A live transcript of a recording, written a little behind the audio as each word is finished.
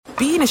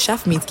being a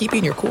chef means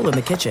keeping your cool in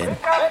the kitchen.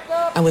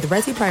 And with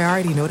Resi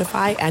Priority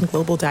Notify and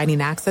Global Dining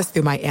Access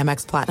through my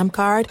Amex Platinum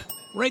card,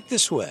 right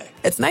this way.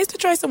 It's nice to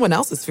try someone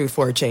else's food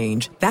for a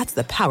change. That's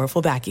the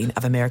powerful backing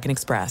of American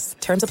Express.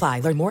 Terms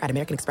apply. Learn more at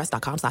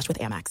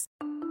americanexpress.com/withAmex.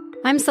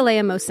 I'm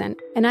Saleha Mohsen,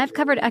 and I've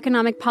covered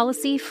economic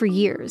policy for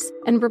years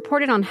and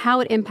reported on how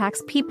it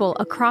impacts people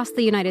across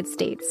the United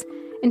States.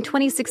 In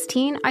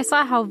 2016, I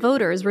saw how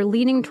voters were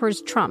leaning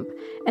towards Trump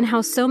and how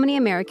so many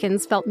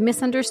Americans felt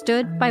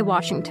misunderstood by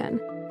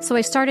Washington. So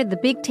I started The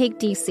Big Take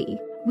DC.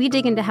 We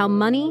dig into how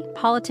money,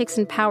 politics,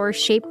 and power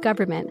shape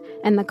government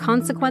and the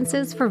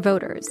consequences for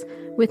voters.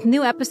 With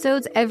new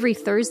episodes every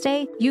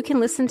Thursday, you can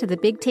listen to The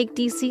Big Take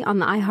DC on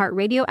the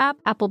iHeartRadio app,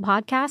 Apple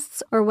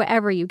Podcasts, or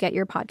wherever you get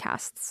your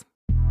podcasts.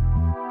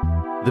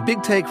 The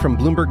Big Take from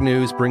Bloomberg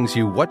News brings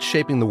you what's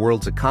shaping the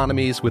world's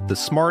economies with the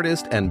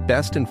smartest and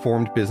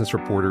best-informed business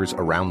reporters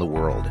around the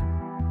world.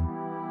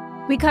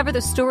 We cover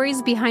the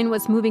stories behind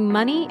what's moving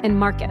money and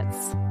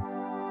markets,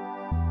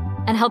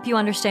 and help you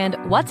understand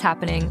what's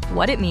happening,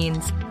 what it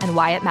means, and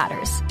why it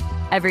matters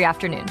every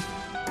afternoon.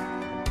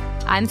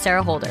 I'm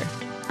Sarah Holder.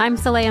 I'm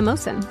Saleha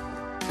Mohsen.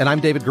 And I'm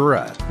David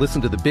Gura.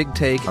 Listen to The Big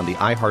Take on the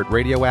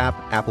iHeartRadio app,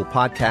 Apple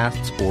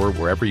Podcasts, or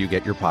wherever you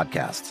get your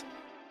podcasts.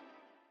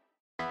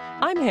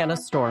 I'm Hannah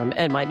Storm,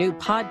 and my new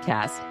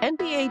podcast,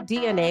 NBA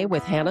DNA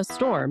with Hannah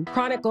Storm,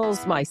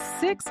 chronicles my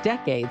 6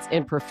 decades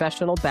in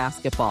professional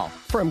basketball.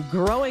 From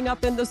growing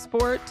up in the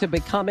sport to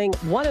becoming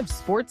one of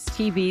sports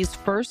TV's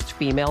first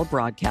female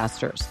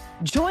broadcasters.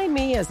 Join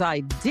me as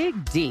I dig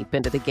deep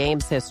into the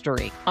game's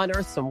history,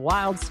 unearth some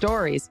wild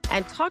stories,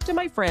 and talk to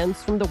my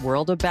friends from the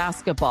world of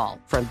basketball,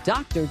 from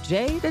Dr.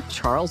 J to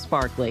Charles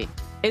Barkley.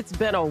 It's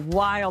been a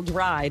wild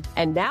ride,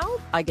 and now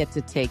I get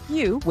to take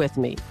you with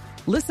me.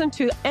 Listen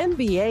to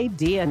NBA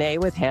DNA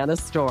with Hannah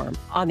Storm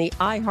on the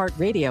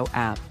iHeartRadio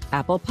app,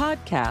 Apple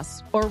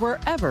Podcasts, or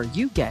wherever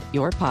you get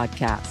your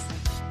podcasts.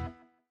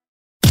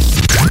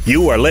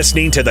 You are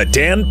listening to The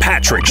Dan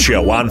Patrick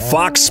Show on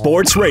Fox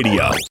Sports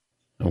Radio.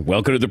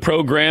 Welcome to the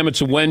program.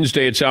 It's a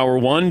Wednesday. It's hour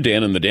one.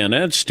 Dan and the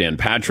Danettes, Dan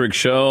Patrick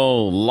Show.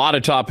 A lot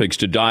of topics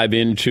to dive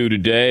into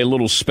today. A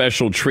little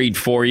special treat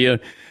for you.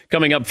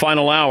 Coming up,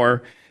 final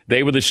hour.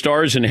 They were the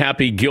stars in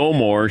Happy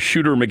Gilmore.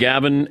 Shooter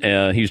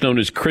McGavin, he's known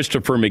as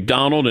Christopher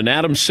McDonald, and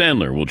Adam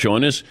Sandler will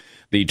join us.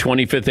 The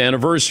 25th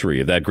anniversary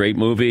of that great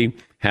movie,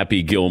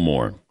 Happy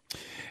Gilmore.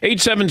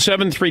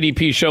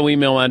 877-3DP Show,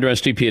 email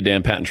address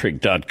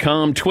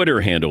dp@danpatrick.com,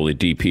 Twitter handle at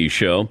DP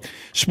Show.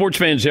 Sports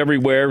fans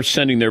everywhere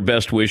sending their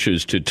best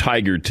wishes to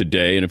Tiger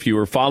today. And if you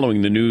were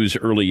following the news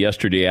early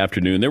yesterday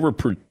afternoon, there were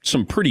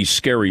some pretty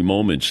scary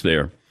moments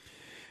there.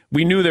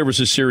 We knew there was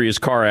a serious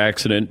car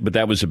accident, but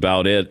that was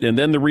about it. And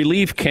then the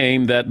relief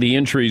came that the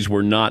injuries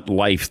were not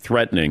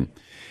life-threatening.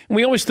 And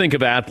we always think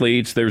of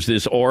athletes, there's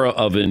this aura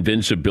of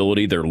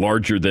invincibility. They're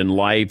larger than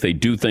life. They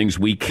do things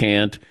we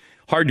can't.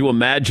 Hard to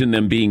imagine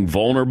them being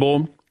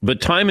vulnerable.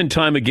 But time and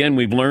time again,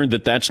 we've learned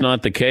that that's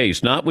not the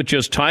case. Not with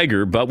just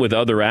Tiger, but with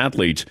other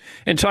athletes.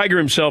 And Tiger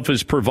himself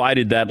has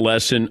provided that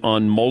lesson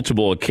on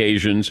multiple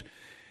occasions.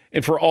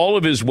 And for all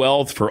of his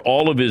wealth, for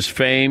all of his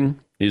fame,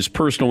 his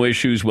personal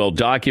issues well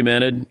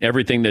documented,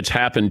 everything that's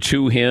happened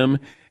to him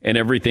and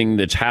everything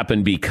that's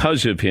happened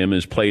because of him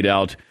is played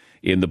out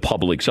in the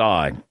public's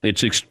eye.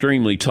 It's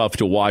extremely tough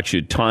to watch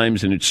at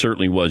times, and it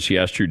certainly was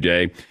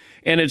yesterday.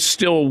 And it's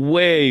still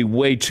way,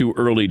 way too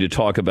early to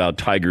talk about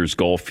Tiger's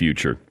golf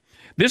future.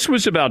 This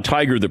was about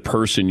Tiger the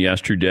person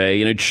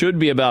yesterday, and it should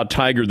be about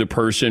Tiger the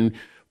person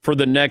for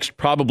the next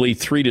probably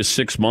 3 to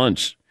 6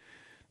 months,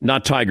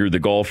 not Tiger the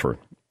golfer.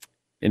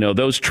 You know,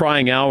 those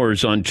trying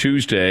hours on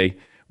Tuesday,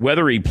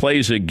 whether he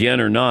plays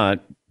again or not,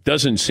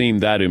 doesn't seem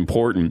that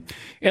important.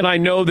 And I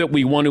know that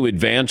we want to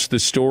advance the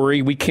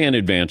story. We can't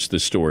advance the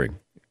story.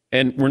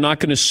 And we're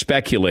not going to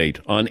speculate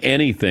on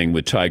anything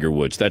with Tiger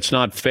Woods. That's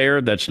not fair.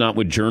 That's not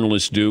what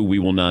journalists do. We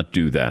will not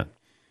do that.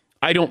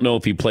 I don't know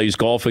if he plays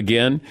golf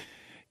again.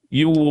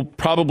 You will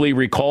probably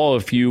recall,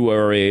 if you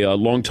are a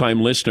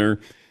longtime listener,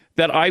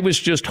 that I was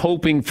just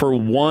hoping for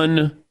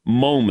one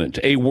moment,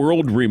 a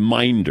world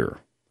reminder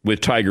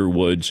with Tiger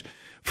Woods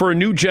for a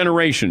new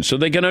generation so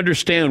they can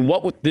understand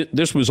what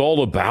this was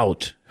all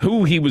about,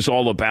 who he was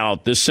all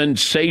about, the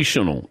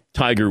sensational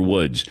Tiger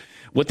Woods,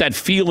 what that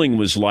feeling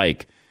was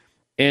like.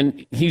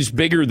 And he's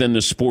bigger than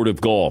the sport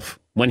of golf.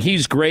 When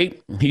he's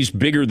great, he's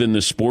bigger than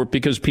the sport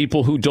because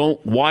people who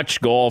don't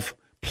watch golf,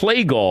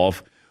 play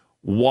golf,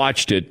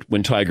 watched it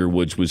when Tiger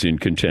Woods was in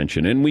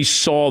contention. And we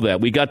saw that.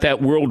 We got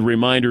that world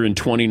reminder in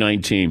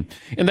 2019.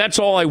 And that's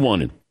all I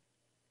wanted.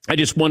 I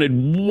just wanted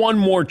one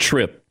more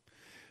trip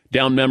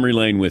down memory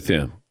lane with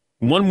him.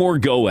 One more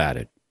go at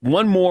it.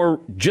 One more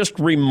just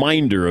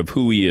reminder of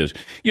who he is.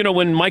 You know,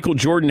 when Michael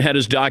Jordan had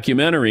his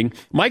documentary,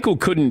 Michael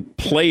couldn't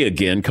play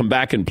again, come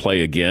back and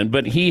play again,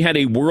 but he had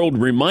a world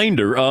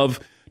reminder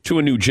of, to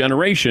a new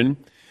generation,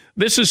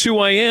 this is who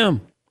I am.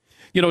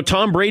 You know,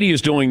 Tom Brady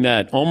is doing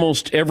that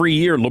almost every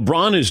year.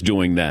 LeBron is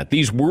doing that.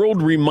 These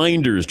world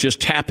reminders just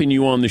tapping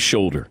you on the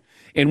shoulder.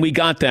 And we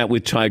got that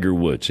with Tiger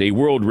Woods, a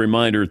world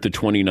reminder at the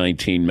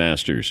 2019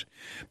 Masters.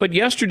 But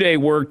yesterday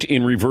worked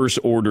in reverse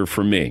order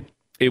for me.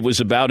 It was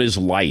about his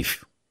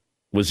life.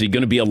 Was he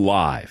going to be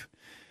alive?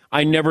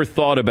 I never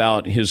thought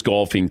about his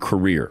golfing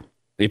career,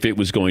 if it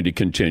was going to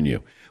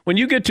continue. When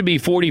you get to be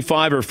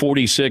 45 or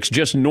 46,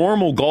 just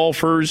normal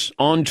golfers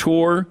on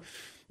tour,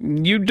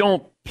 you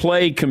don't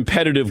play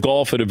competitive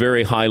golf at a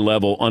very high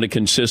level on a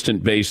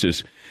consistent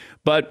basis.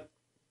 But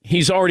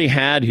he's already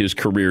had his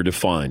career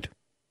defined.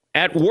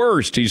 At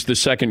worst, he's the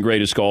second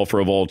greatest golfer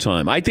of all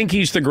time. I think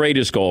he's the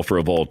greatest golfer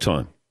of all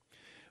time.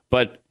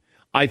 But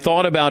I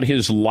thought about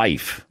his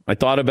life. I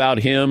thought about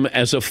him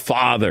as a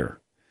father.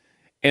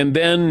 And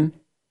then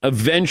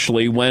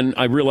eventually, when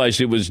I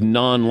realized it was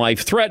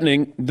non-life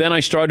threatening, then I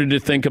started to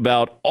think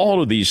about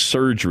all of these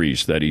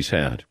surgeries that he's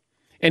had.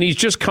 And he's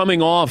just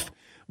coming off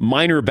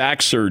minor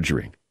back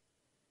surgery.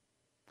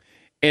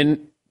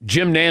 And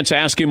Jim Nantz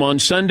asked him on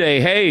Sunday,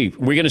 hey,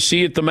 we're going to see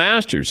you at the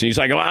Masters. And he's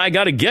like, well, I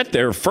got to get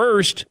there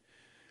first.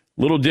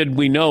 Little did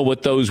we know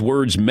what those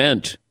words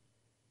meant,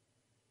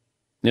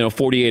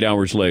 48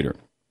 hours later.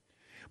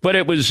 But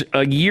it was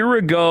a year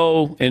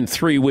ago and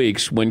 3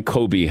 weeks when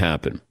Kobe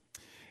happened.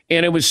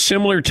 And it was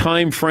similar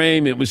time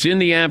frame. It was in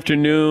the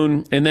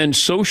afternoon, and then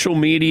social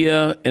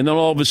media, and then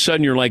all of a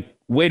sudden you're like,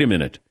 wait a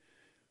minute,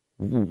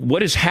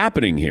 what is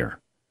happening here?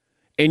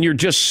 And you're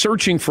just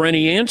searching for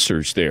any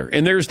answers there.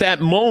 And there's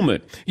that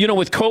moment.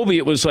 With Kobe,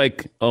 it was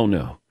like, oh,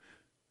 no.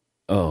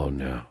 Oh,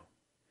 no.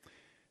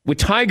 With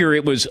Tiger,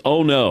 it was,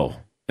 oh, no.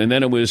 And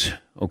then it was,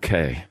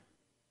 okay.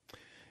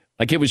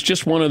 Like it was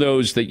just one of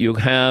those that you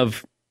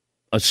have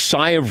a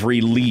sigh of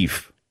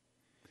relief.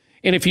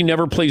 And if he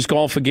never plays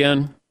golf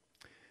again,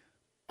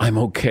 I'm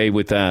okay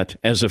with that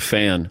as a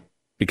fan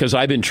because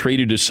I've been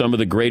treated to some of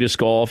the greatest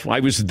golf. I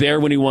was there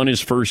when he won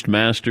his first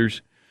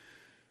Masters.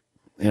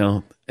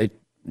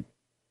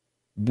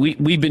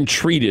 We've been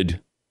treated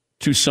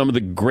to some of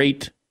the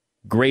great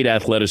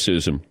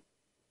athleticism.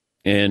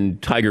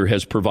 And Tiger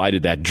has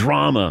provided that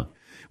drama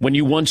when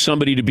you want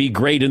somebody to be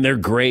great and they're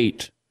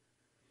great.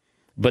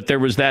 But there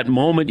was that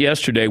moment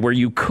yesterday where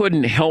you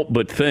couldn't help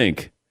but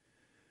think,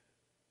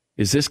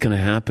 is this going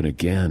to happen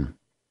again?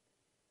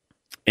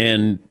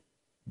 And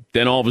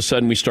then all of a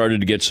sudden we started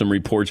to get some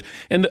reports.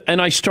 And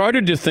I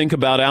started to think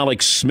about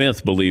Alex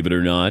Smith, believe it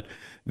or not,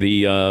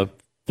 the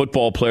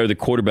football player, the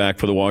quarterback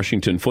for the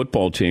Washington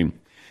football team.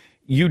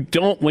 You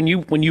don't, when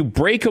you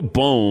break a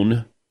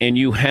bone and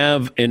you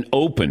have an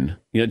open,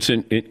 it's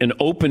an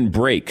open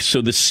break,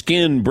 so the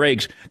skin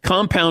breaks,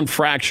 compound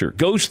fracture,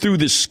 goes through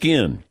the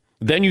skin.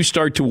 Then you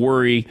start to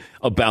worry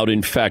about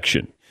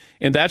infection.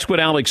 And that's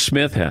what Alex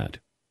Smith had.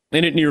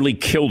 And it nearly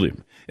killed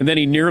him. And then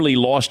he nearly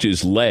lost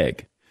his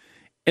leg.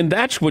 And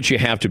that's what you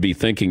have to be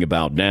thinking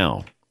about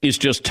now, is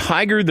just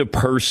Tiger the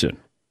person.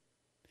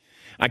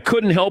 I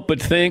couldn't help but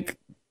think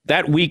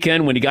that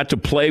weekend when he got to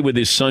play with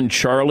his son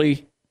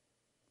Charlie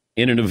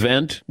in an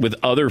event with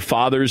other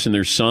fathers and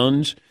their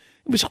sons,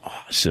 it was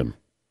awesome.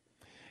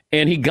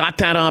 And he got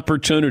that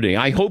opportunity.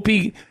 I hope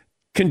he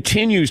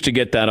continues to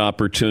get that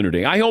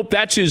opportunity. I hope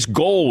that's his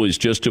goal, is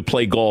just to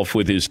play golf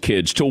with his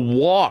kids, to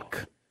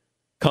walk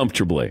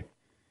comfortably.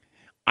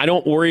 I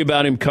don't worry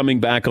about him coming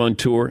back on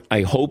tour.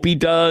 I hope he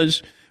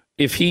does.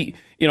 If he,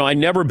 I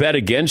never bet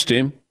against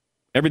him.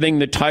 Everything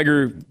that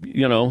Tiger,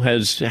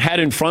 has had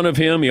in front of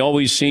him, he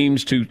always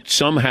seems to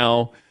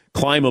somehow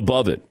climb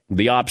above it,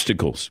 the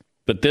obstacles.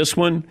 But this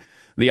one,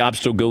 the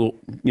obstacle,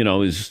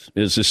 is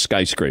a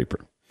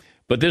skyscraper.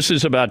 But this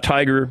is about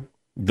Tiger,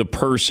 the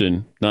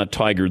person, not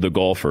Tiger, the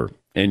golfer.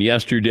 And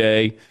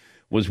yesterday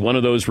was one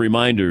of those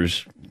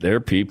reminders. They're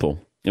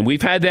people. And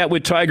we've had that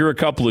with Tiger a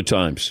couple of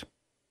times.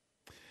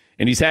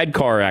 And he's had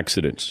car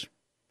accidents.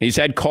 He's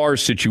had car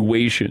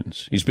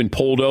situations. He's been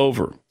pulled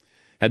over.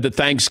 Had the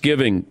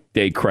Thanksgiving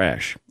Day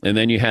crash. And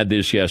then you had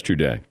this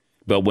yesterday.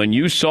 But when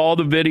you saw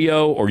the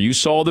video or you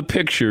saw the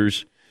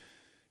pictures,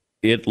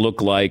 it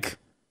looked like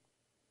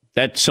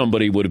that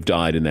somebody would have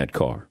died in that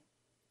car.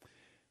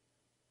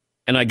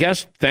 And I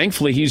guess,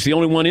 thankfully, he's the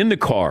only one in the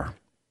car.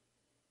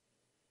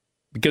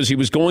 Because he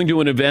was going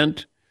to an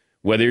event,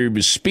 whether he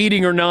was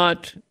speeding or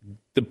not,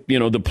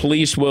 the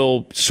police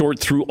will sort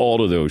through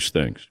all of those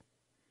things.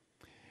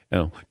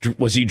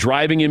 Was he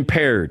driving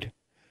impaired?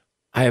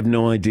 I have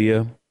no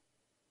idea.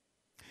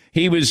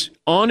 He was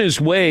on his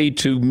way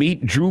to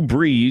meet Drew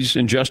Brees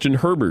and Justin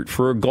Herbert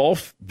for a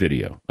golf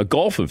video, a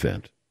golf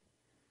event.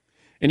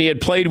 And he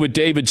had played with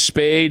David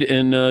Spade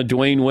and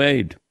Dwayne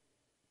Wade.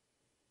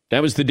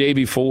 That was the day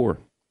before.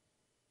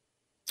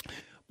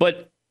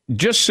 But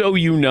just so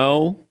you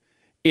know,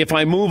 if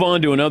I move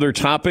on to another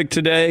topic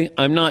today,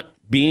 I'm not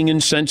being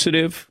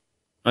insensitive.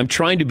 I'm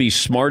trying to be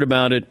smart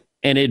about it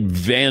and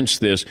advance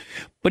this.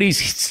 But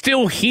he's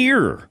still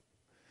here.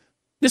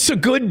 This is a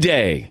good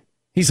day.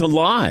 He's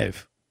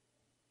alive.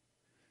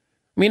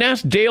 I mean,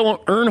 ask Dale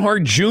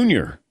Earnhardt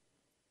Jr.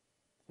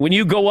 when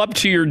you go up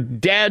to your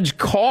dad's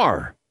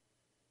car.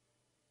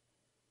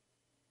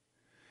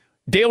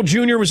 Dale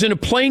Jr. was in a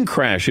plane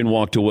crash and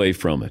walked away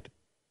from it.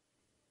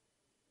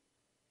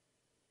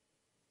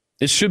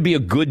 This should be a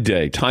good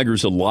day.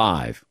 Tiger's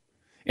alive.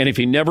 And if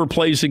he never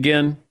plays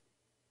again,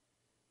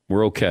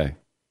 we're okay.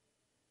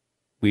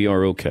 We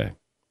are okay.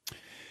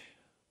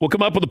 We'll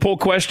come up with a poll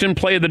question,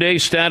 play of the day,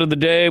 stat of the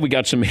day. We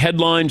got some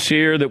headlines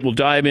here that we'll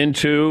dive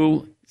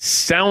into.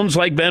 Sounds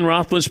like Ben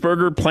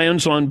Roethlisberger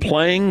plans on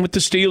playing with the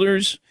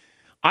Steelers.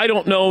 I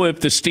don't know if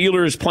the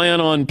Steelers plan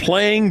on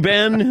playing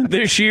Ben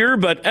this year,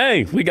 but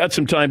hey, we got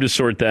some time to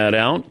sort that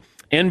out.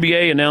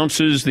 NBA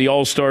announces the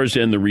All-Stars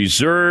and the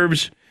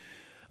reserves.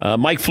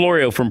 Mike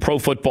Florio from Pro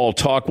Football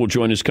Talk will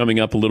join us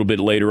coming up a little bit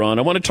later on.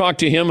 I want to talk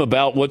to him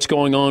about what's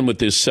going on with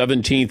this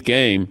 17th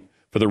game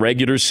for the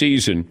regular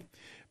season,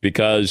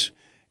 because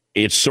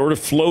it's sort of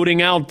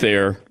floating out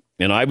there.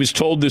 And I was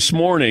told this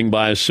morning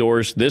by a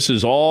source, this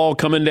is all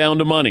coming down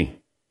to money,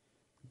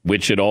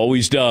 which it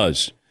always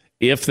does.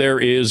 If there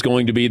is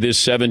going to be this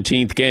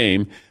 17th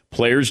game,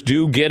 players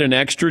do get an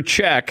extra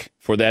check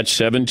for that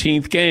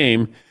 17th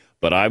game.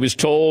 But I was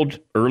told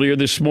earlier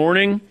this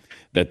morning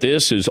that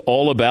this is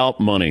all about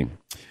money.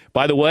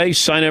 By the way,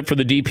 sign up for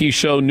the DP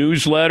Show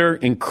newsletter.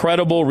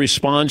 Incredible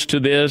response to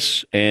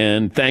this,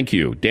 and thank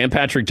you.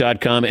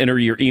 danpatrick.com, enter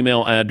your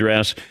email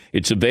address.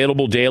 It's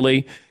available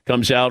daily,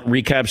 comes out,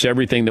 recaps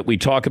everything that we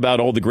talk about,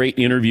 all the great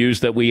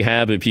interviews that we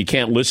have. If you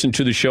can't listen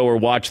to the show or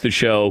watch the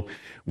show,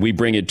 we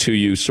bring it to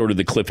you, sort of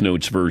the Cliff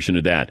Notes version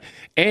of that.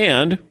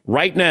 And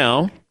right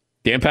now,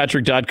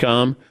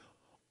 danpatrick.com,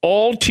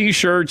 all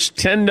T-shirts,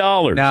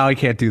 $10. No, I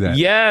can't do that.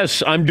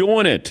 Yes, I'm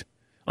doing it.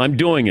 I'm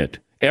doing it.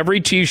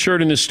 Every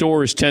T-shirt in the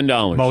store is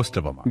 $10. Most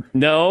of them are.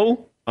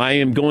 No, I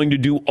am going to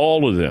do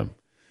all of them.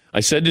 I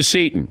said to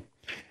Seton,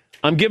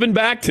 I'm giving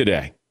back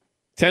today.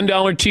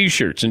 $10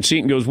 T-shirts. And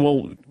Seton goes,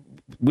 well,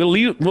 we'll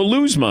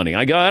lose money.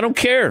 I go, I don't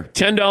care.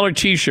 $10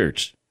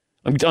 T-shirts.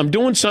 I'm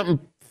doing something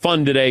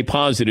fun today,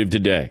 positive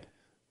today.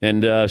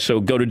 And so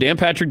go to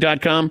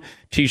danpatrick.com,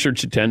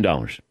 T-shirts at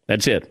 $10.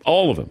 That's it.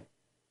 All of them.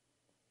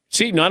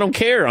 Seton, I don't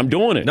care. I'm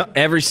doing it. No,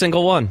 every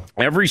single one.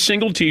 Every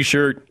single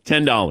T-shirt,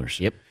 $10.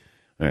 Yep.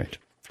 All right.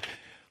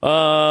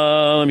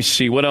 Let me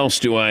see. What else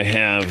do I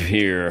have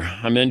here?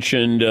 I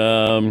mentioned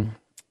Ben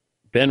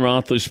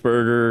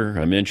Roethlisberger.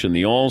 I mentioned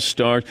the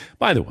All-Stars.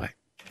 By the way,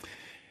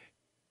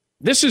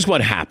 this is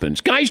what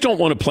happens. Guys don't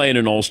want to play in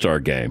an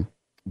All-Star game,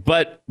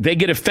 but they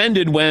get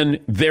offended when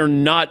they're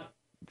not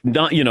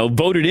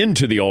voted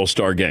into the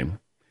All-Star game.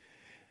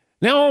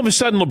 Now, all of a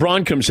sudden,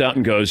 LeBron comes out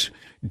and goes,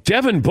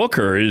 Devin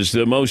Booker is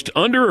the most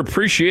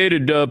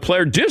underappreciated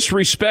player,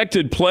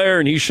 disrespected player,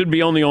 and he should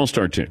be on the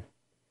All-Star team.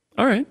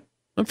 All right.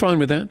 I'm fine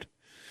with that.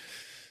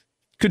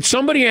 Could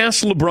somebody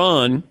ask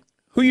LeBron,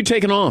 who you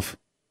taking off?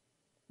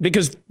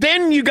 Because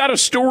then you got a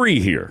story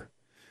here.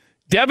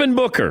 Devin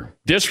Booker,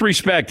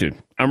 disrespected.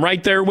 I'm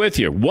right there with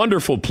you.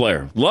 Wonderful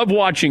player. Love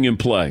watching him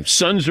play.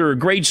 Suns are a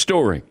great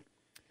story.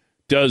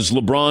 Does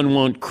LeBron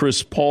want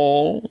Chris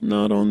Paul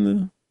not on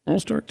the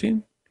All-Star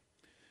team?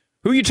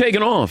 Who are you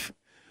taking off?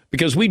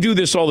 Because we do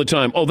this all the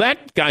time. Oh,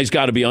 that guy's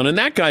got to be on, and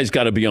that guy's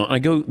got to be on. I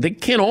go, they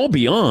can't all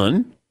be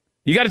on.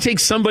 You got to take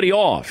somebody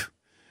off.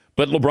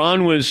 But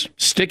LeBron was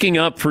sticking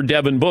up for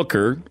Devin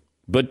Booker.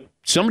 But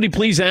somebody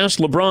please ask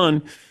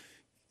LeBron,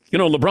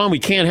 LeBron, we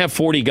can't have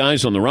 40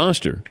 guys on the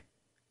roster.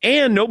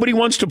 And nobody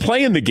wants to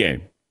play in the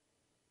game.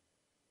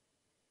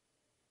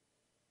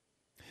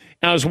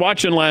 I was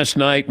watching last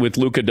night with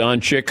Luka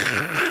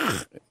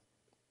Doncic.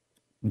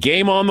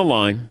 Game on the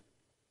line.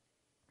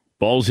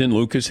 Ball's in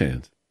Luka's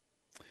hands.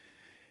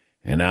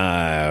 And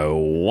I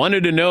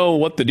wanted to know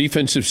what the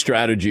defensive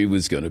strategy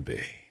was going to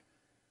be.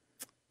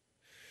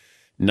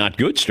 Not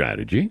good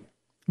strategy,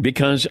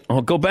 because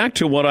I'll go back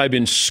to what I've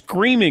been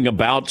screaming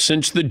about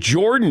since the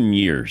Jordan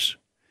years.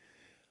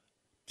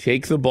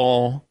 Take the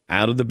ball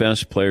out of the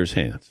best player's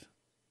hands.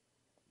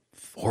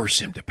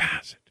 Force him to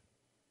pass it.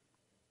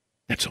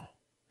 That's all.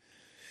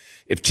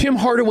 If Tim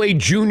Hardaway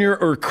Jr.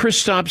 or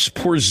Kristaps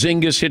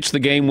Porzingis hits the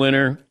game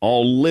winner,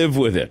 I'll live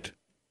with it.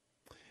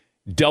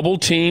 Double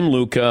team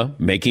Luka,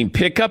 make him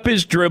pick up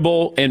his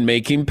dribble and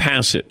make him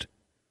pass it.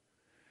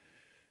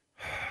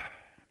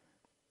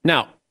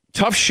 Now,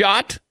 tough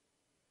shot,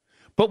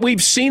 but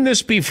we've seen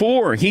this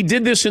before. He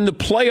did this in the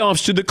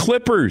playoffs to the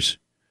Clippers.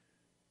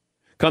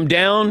 Come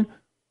down,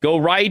 go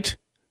right,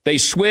 they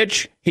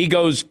switch, he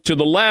goes to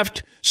the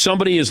left,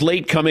 somebody is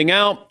late coming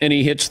out, and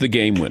he hits the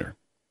game winner.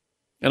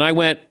 And I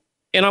went,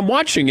 and I'm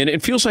watching it,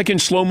 it feels like in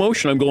slow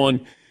motion. I'm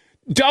going,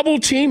 double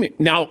teaming.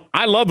 Now,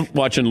 I love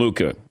watching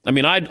Luka. I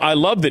mean, I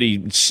love that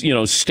he,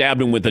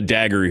 stabbed him with a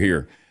dagger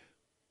here.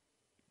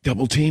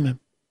 Double team him.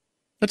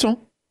 That's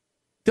all.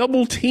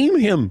 Double team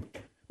him.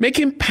 Make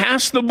him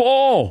pass the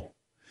ball.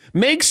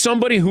 Make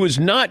somebody who is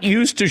not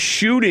used to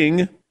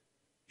shooting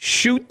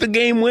shoot the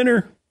game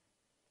winner.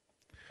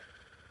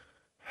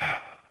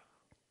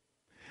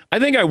 I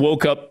think I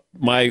woke up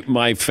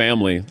my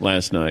family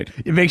last night.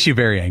 It makes you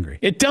very angry.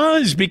 It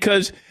does,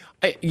 because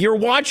you're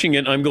watching it,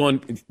 and I'm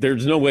going,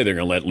 there's no way they're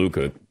going to let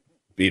Luka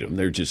beat him.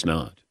 They're just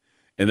not.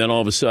 And then all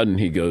of a sudden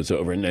he goes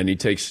over and then he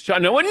takes a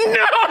shot. No,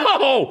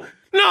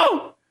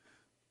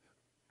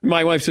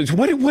 My wife says,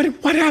 what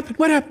happened?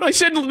 What happened? I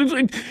said,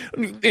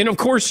 and of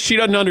course she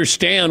doesn't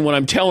understand when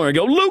I'm telling her. I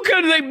go,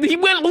 Luka, he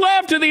went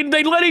left and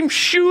they let him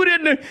shoot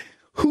it.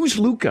 Who's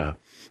Luka?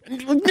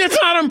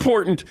 That's not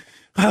important.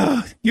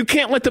 You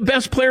can't let the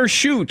best player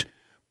shoot.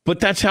 But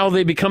that's how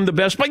they become the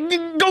best. Like,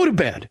 go to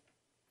bed.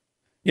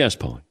 Yes,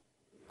 Paul.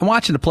 I'm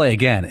watching the play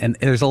again, and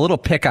there's a little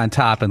pick on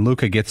top, and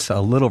Luka gets a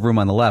little room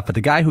on the left. But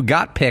the guy who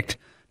got picked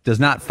does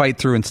not fight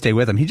through and stay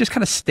with him. He just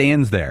kind of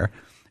stands there.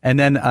 And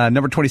then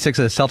number 26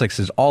 of the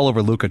Celtics is all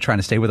over Luka trying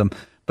to stay with him.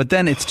 But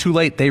then it's too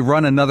late. They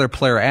run another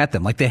player at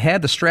them. Like, they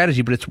had the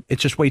strategy, but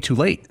it's just way too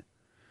late.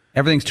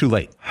 Everything's too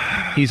late.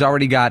 He's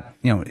already got,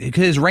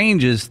 his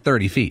range is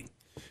 30 feet.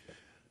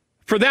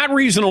 For that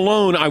reason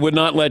alone, I would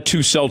not let two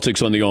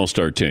Celtics on the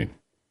All-Star team.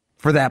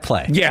 For that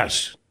play?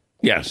 Yes.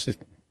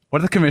 What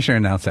did the commissioner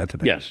announce that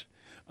today? Yes.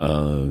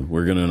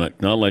 We're going to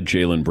not let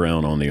Jaylen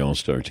Brown on the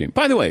All-Star team.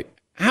 By the way,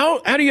 how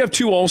do you have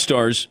two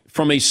All-Stars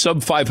from a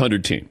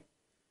sub-500 team?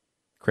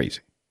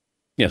 Crazy.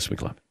 Yes,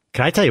 McLeod.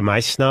 Can I tell you my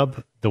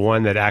snub? The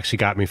one that actually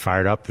got me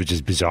fired up, which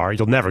is bizarre.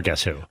 You'll never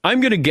guess who.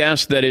 I'm going to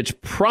guess that it's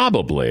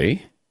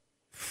probably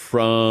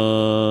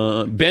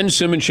from Ben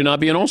Simmons should not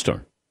be an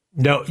All-Star.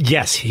 No,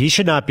 yes, he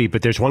should not be,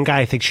 but there's one guy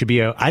I think should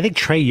be I think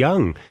Trae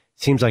Young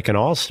seems like an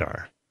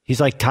all-star.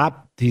 He's like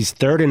he's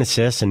third in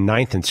assists and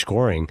ninth in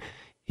scoring.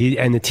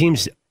 And the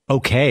team's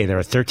okay.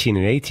 They're 13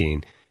 and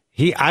 18.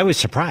 I was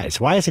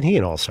surprised. Why isn't he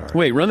an all-star?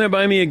 Wait, run that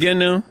by me again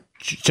now.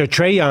 So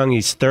Trae Young,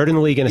 he's third in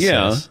the league in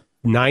assists,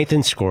 ninth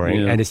in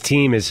scoring, and his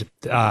team is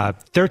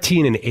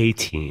 13 and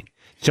 18.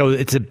 So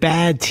it's a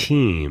bad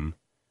team.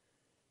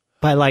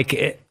 But,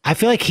 I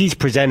feel like he's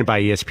presented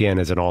by ESPN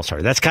as an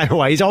all-star. That's kind of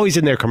why he's always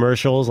in their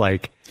commercials.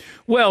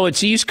 Well,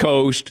 it's East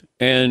Coast,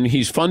 and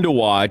he's fun to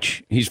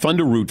watch. He's fun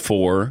to root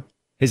for.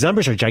 His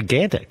numbers are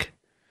gigantic.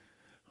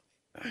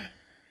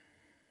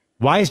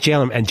 Why is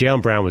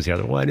Jaylen Brown was the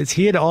other one? Is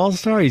he an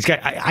all-star?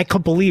 I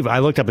couldn't believe it. I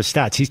looked up his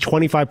stats. He's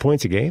 25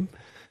 points a game.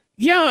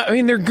 Yeah, I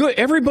mean, they're good.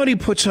 Everybody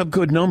puts up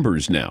good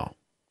numbers now.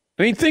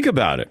 I mean, think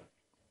about it.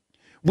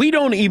 We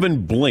don't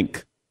even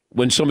blink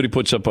when somebody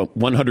puts up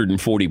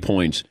 140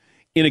 points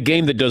in a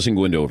game that doesn't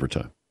go into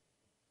overtime.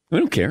 We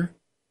don't care.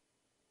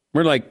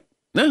 We're like,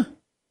 nah.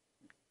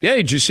 Yeah,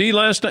 did you see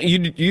last night?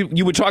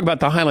 You would talk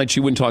about the highlights.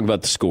 You wouldn't talk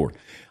about the score.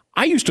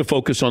 I used to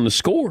focus on the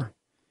score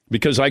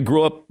because I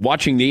grew up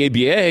watching the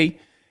ABA,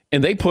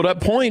 and they put up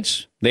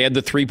points. They had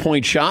the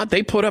three-point shot.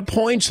 They put up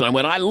points, and I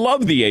went, I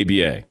love the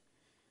ABA.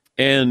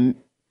 And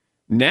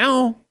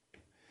now,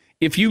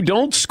 if you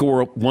don't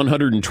score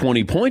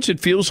 120 points, it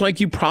feels like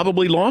you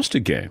probably lost a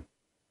game.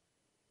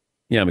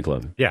 Yeah,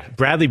 McLovin. Yeah,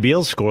 Bradley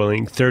Beal's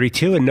scoring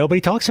 32, and nobody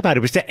talks about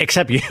it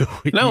except you.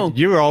 No.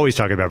 You were always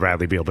talking about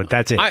Bradley Beal, but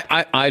that's it.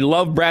 I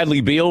love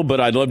Bradley Beal, but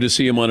I'd love to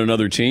see him on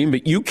another team.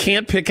 But you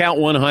can't pick out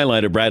one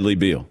highlight of Bradley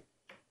Beal.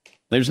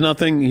 There's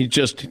nothing. He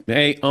just,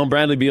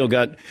 Bradley Beal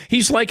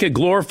he's like a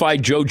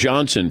glorified Joe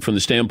Johnson from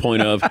the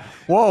standpoint of.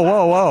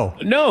 Whoa.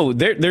 No,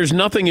 there's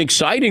nothing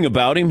exciting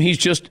about him.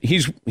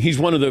 He's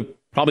one of the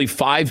probably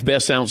 5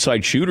 best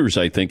outside shooters,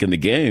 I think, in the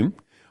game.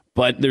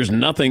 But there's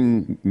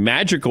nothing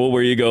magical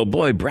where you go,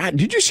 boy,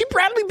 did you see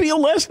Bradley Beal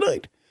last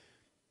night?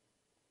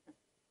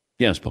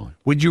 Yes, Paul.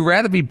 Would you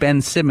rather be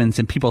Ben Simmons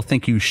and people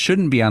think you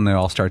shouldn't be on the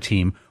All-Star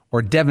team,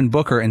 or Devin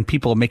Booker and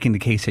people making the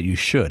case that you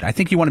should? I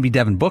think you want to be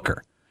Devin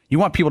Booker. You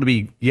want people to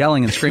be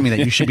yelling and screaming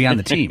that you should be on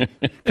the team.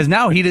 Because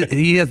now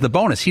he has the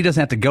bonus. He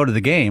doesn't have to go to the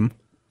game.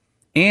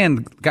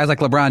 And guys like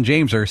LeBron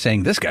James are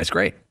saying, this guy's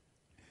great.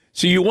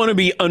 So you want to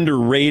be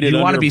underrated,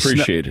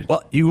 underappreciated.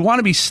 Well, you want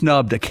to be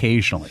snubbed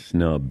occasionally.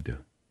 Snubbed.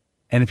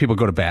 And then people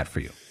go to bat for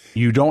you.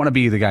 You don't want to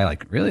be the guy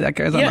like, really? That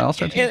guy's on my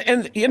All-Star team?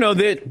 And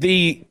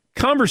the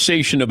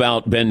conversation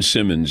about Ben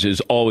Simmons is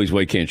always,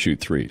 well, he can't shoot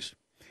threes.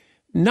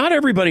 Not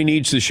everybody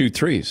needs to shoot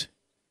threes.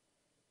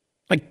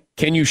 Like,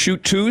 can you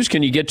shoot twos?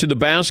 Can you get to the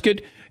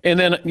basket? And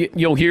then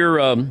you'll hear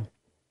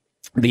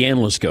the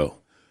analysts go,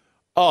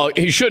 oh,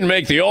 he shouldn't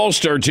make the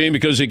All-Star team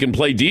because he can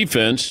play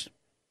defense.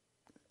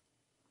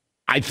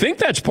 I think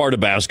that's part of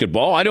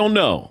basketball. I don't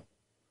know.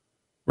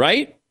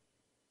 Right?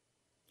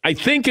 I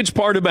think it's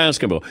part of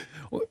basketball.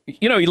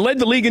 He led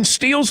the league in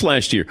steals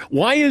last year.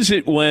 Why is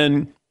it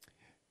when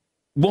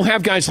we'll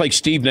have guys like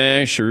Steve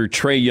Nash or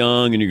Trae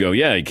Young and you go,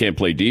 yeah, he can't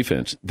play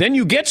defense. Then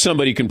you get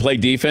somebody who can play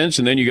defense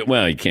and then you get,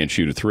 well, he can't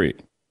shoot a three.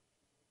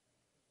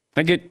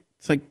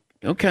 It's like,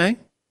 okay.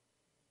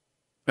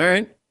 All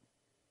right.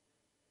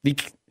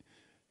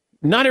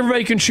 Not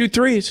everybody can shoot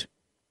threes.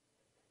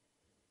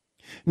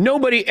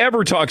 Nobody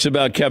ever talks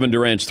about Kevin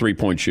Durant's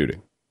three-point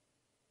shooting.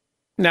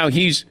 Now,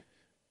 he's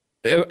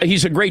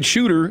a great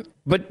shooter,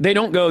 but they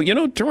don't go,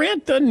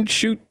 Durant doesn't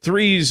shoot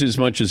threes as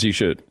much as he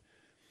should.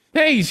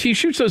 Hey, he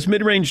shoots those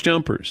mid-range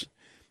jumpers.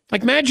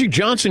 Like Magic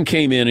Johnson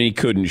came in and he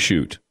couldn't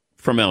shoot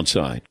from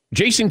outside.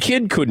 Jason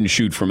Kidd couldn't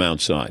shoot from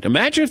outside.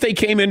 Imagine if they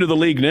came into the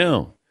league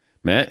now.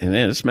 Man,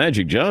 it's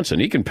Magic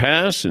Johnson. He can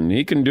pass and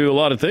he can do a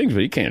lot of things,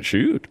 but he can't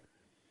shoot.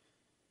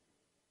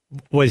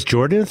 Was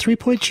Jordan a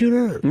three-point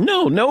shooter?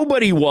 No,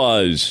 nobody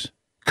was.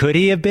 Could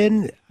he have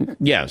been?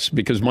 Yes,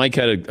 because Mike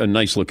had a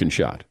nice-looking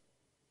shot.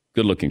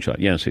 Good-looking shot.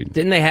 Yes,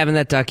 Didn't they have in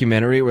that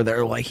documentary where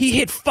they're like, he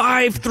hit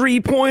 5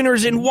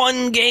 3-pointers in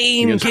one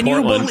game? Against Can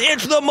Portland. you believe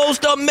it's the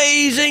most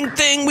amazing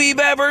thing we've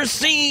ever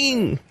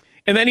seen?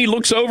 And then he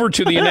looks over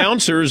to the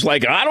announcers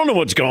like, I don't know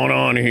what's going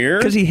on here.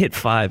 Because he hit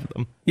 5 of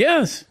them.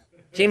 Yes.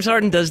 James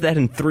Harden does that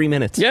in 3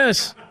 minutes.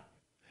 Yes.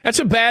 That's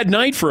a bad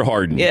night for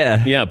Harden.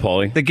 Yeah. Yeah,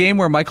 Paulie. The game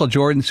where Michael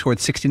Jordan scored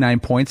 69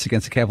 points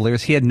against the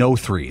Cavaliers, he had no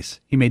threes.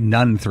 He made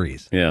none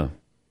threes. Yeah.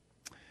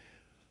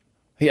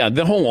 Yeah,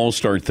 the whole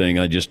All-Star thing,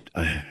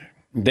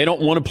 they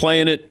don't want to play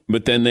in it,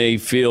 but then they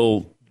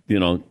feel,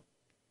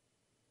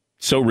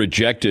 so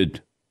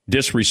rejected,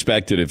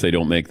 disrespected if they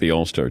don't make the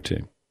All-Star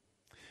team.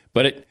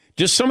 But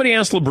just somebody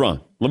asked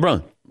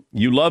LeBron,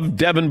 you love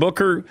Devin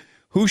Booker?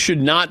 Who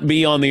should not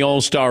be on the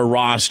All-Star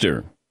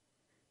roster?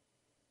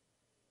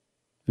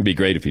 It'd be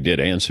great if he did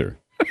answer.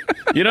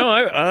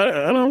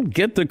 I don't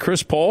get the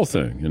Chris Paul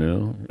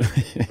thing,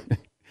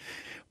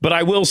 But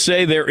I will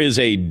say there is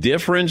a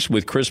difference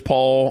with Chris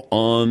Paul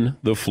on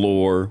the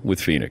floor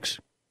with Phoenix.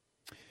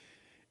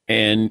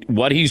 And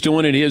what he's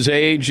doing at his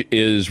age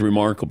is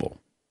remarkable.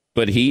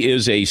 But he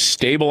is a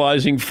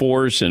stabilizing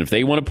force, and if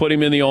they want to put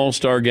him in the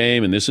All-Star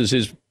game, and this is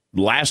his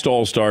last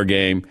All-Star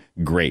game,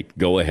 great,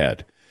 go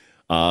ahead.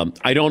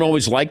 I don't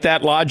always like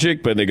that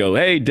logic, but they go,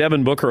 hey,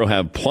 Devin Booker will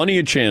have plenty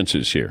of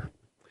chances here.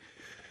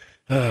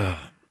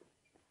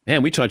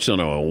 Man, we touched on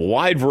a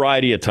wide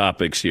variety of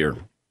topics here.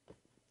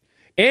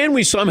 And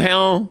we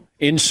somehow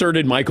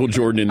inserted Michael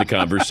Jordan in the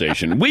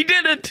conversation. We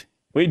did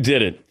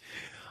it.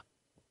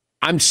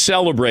 I'm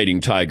celebrating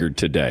Tiger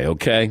today,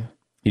 okay?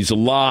 He's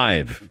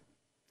alive.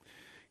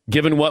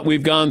 Given what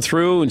we've gone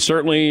through, and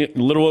certainly a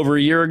little over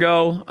a year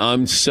ago,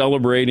 I'm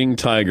celebrating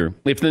Tiger.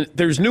 If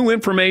there's new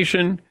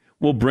information,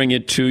 we'll bring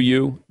it to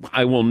you.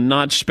 I will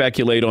not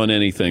speculate on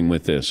anything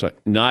with this.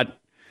 Not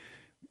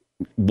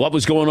what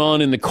was going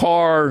on in the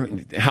car,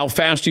 how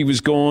fast he was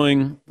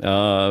going,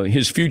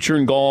 his future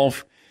in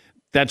golf.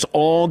 That's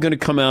all going to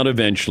come out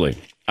eventually.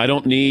 I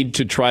don't need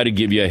to try to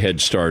give you a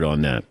head start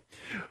on that.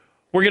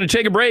 We're going to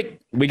take a break.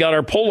 We got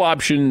our poll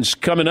options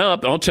coming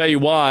up. I'll tell you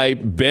why.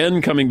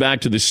 Ben coming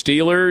back to the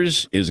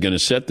Steelers is going to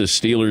set the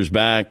Steelers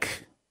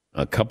back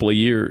a couple of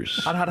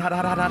years.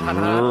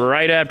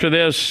 Right after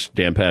this,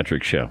 Dan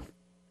Patrick Show.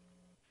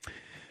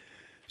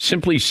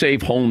 Simply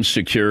Safe Home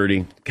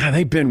Security. God,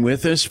 they've been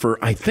with us for,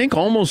 I think,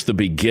 almost the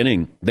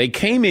beginning. They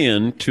came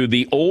in to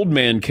the old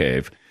man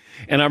cave,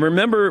 and I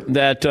remember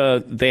that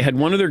they had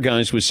one of their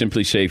guys with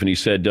Simply Safe, and he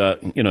said,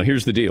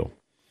 here's the deal.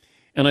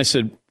 And I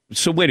said,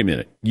 so wait a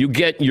minute. You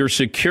get your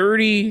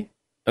security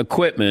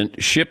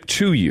equipment shipped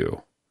to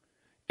you,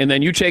 and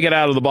then you take it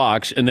out of the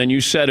box, and then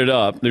you set it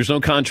up. There's no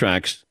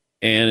contracts,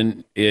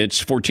 and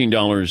it's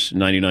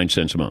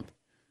 $14.99 a month.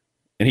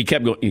 And he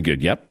kept going, you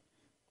good? Yep.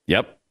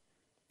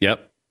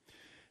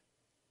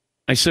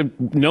 I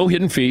said, no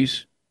hidden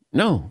fees.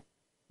 No.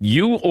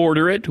 You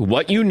order it,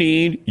 what you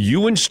need,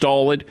 you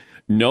install it.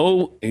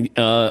 No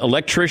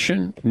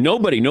electrician,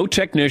 nobody, no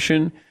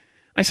technician.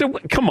 I said,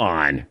 come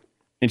on.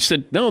 And she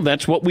said, no,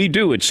 that's what we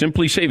do. It's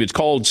Simply Safe. It's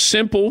called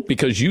Simple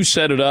because you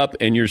set it up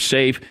and you're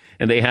safe.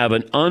 And they have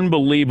an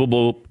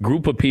unbelievable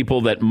group of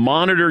people that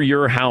monitor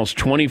your house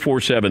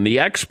 24/7. The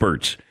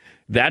experts,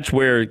 that's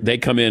where they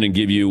come in and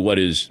give you what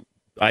is,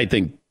 I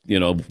think,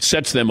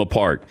 sets them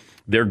apart.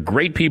 They're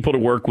great people to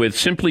work with.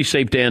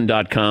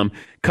 SimplySafeDan.com.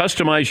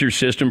 Customize your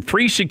system.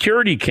 Free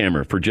security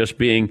camera for just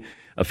being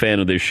a fan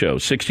of this show.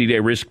 60-day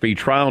risk-free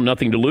trial,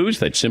 nothing to lose.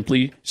 That's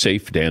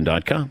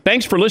SimplySafeDan.com.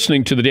 Thanks for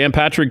listening to the Dan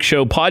Patrick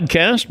Show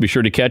podcast. Be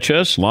sure to catch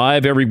us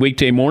live every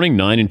weekday morning,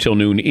 9 until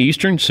noon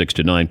Eastern, 6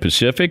 to 9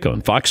 Pacific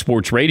on Fox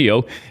Sports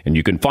Radio. And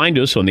you can find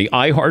us on the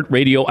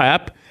iHeartRadio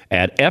app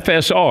at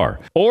FSR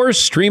or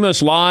stream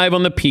us live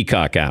on the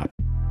Peacock app.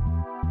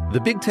 The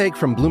Big Take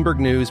from Bloomberg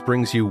News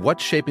brings you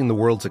what's shaping the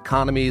world's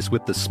economies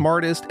with the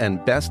smartest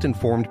and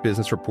best-informed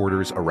business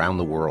reporters around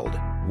the world.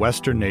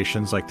 Western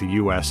nations like the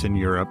U.S. and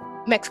Europe.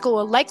 Mexico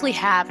will likely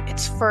have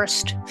its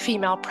first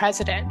female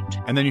president.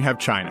 And then you have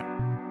China.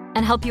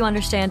 And help you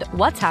understand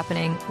what's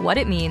happening, what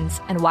it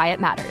means, and why it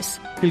matters.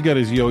 He'll get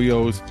his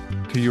yo-yos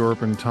to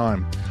Europe in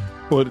time.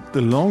 But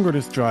the longer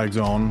this drags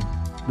on,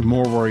 the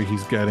more worry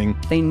he's getting.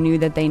 They knew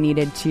that they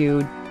needed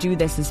to do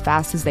this as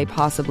fast as they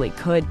possibly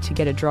could to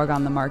get a drug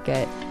on the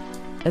market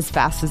as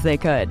fast as they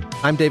could.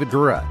 I'm David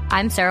Gura.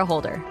 I'm Sarah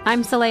Holder.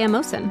 I'm Saleha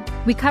Mohsen.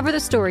 We cover the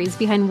stories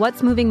behind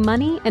what's moving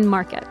money and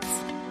markets.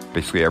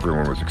 Basically,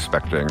 everyone was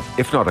expecting,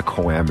 if not a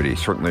calamity,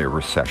 certainly a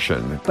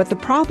recession. But the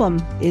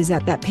problem is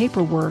that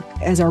paperwork,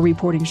 as our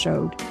reporting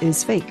showed,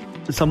 is fake.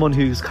 As someone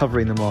who's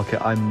covering the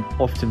market, I'm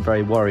often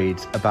very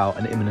worried about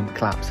an imminent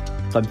collapse.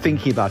 So I'm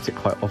thinking about it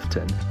quite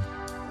often.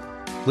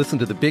 Listen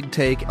to The Big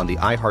Take on the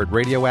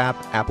iHeartRadio app,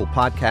 Apple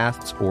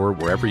Podcasts, or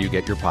wherever you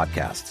get your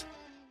podcasts.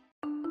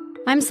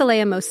 I'm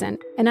Saleha Mohsen,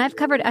 and I've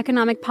covered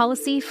economic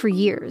policy for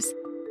years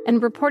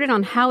and reported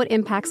on how it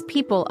impacts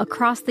people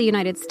across the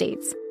United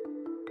States.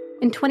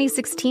 In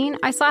 2016,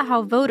 I saw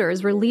how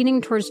voters were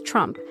leaning towards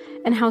Trump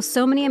and how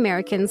so many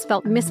Americans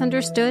felt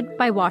misunderstood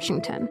by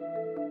Washington.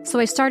 So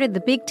I started the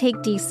Big Take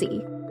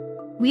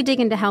DC. we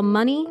dig into how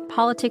money,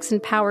 politics,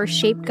 and power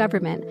shape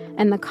government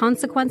and the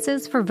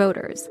consequences for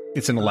voters.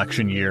 It's an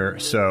election year,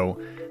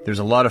 so there's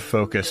a lot of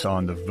focus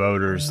on the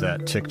voters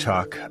that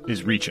TikTok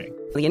is reaching.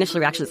 The initial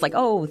reaction is like,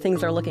 oh,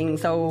 things are looking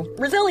so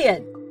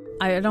resilient.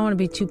 I don't want to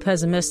be too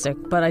pessimistic,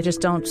 but I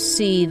just don't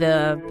see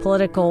the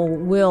political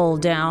will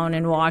down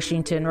in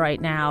Washington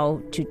right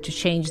now to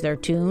change their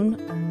tune.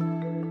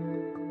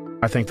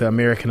 I think the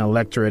American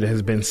electorate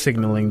has been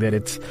signaling that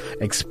it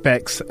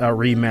expects a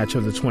rematch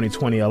of the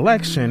 2020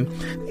 election.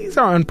 These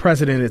are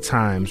unprecedented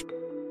times.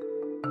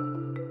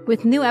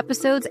 With new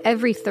episodes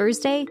every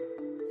Thursday,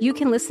 you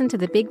can listen to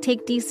The Big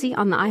Take DC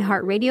on the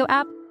iHeartRadio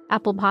app,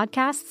 Apple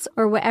Podcasts,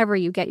 or wherever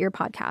you get your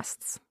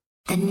podcasts.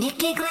 The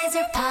Nikki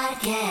Glaser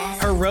Podcast.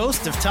 Her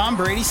roast of Tom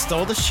Brady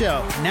stole the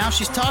show. Now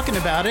she's talking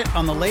about it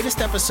on the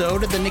latest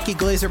episode of the Nikki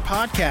Glaser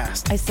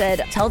Podcast. I said,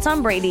 tell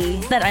Tom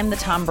Brady that I'm the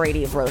Tom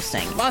Brady of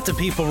roasting. Lots of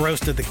people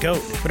roasted the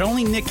GOAT, but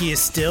only Nikki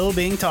is still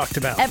being talked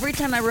about. Every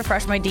time I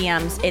refresh my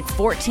DMs, it's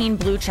 14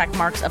 blue check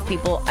marks of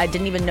people I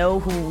didn't even know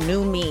who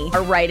knew me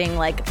are writing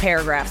like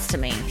paragraphs to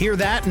me. Hear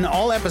that in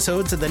all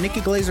episodes of the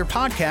Nikki Glaser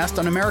Podcast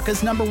on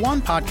America's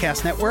 #1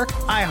 podcast network,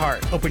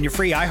 iHeart. Open your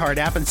free iHeart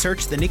app and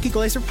search the Nikki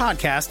Glaser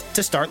Podcast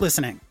to start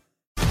listening.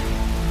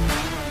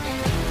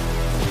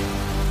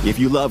 If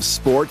you love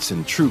sports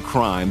and true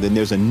crime, then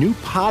there's a new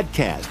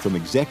podcast from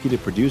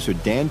executive producer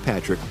Dan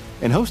Patrick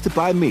and hosted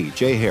by me,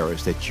 Jay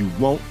Harris, that you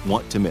won't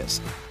want to miss.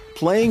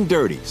 Playing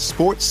Dirty: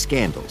 Sports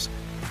Scandals.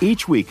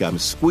 Each week, I'm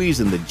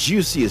squeezing the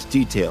juiciest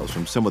details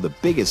from some of the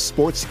biggest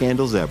sports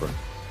scandals ever.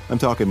 I'm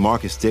talking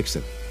Marcus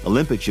Dixon,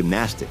 Olympic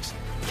gymnastics,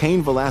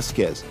 Cain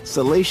Velasquez,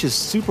 salacious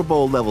Super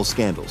Bowl-level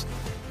scandals.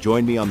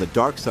 Join me on the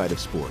dark side of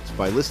sports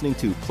by listening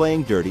to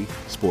Playing Dirty: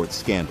 Sports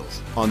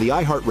Scandals on the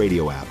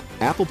iHeartRadio app,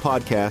 Apple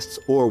Podcasts,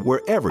 or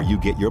wherever you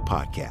get your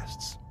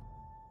podcasts.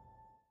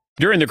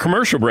 During the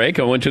commercial break,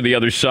 I went to the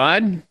other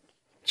side,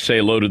 say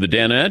hello to the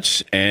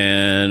Danettes,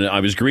 and I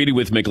was greeted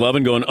with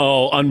McLovin going,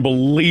 oh,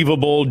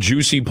 unbelievable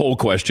juicy poll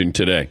question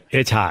today.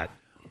 It's hot.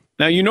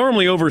 Now, you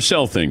normally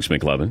oversell things,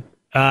 McLovin.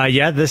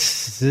 Yeah,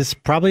 this is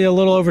probably a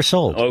little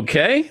oversold.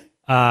 Okay.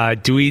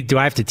 Do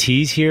I have to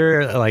tease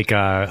here, like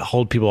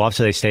hold people off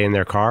so they stay in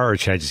their car, or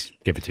should I just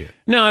give it to you?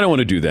 No, I don't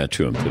want to do that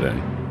to them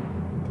today.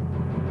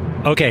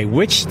 Okay,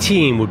 which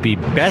team would be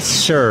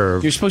best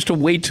served? You're supposed to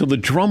wait till the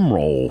drum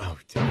roll. Oh,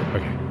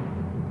 okay.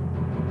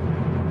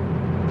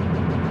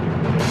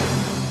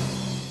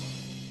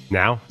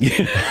 Now?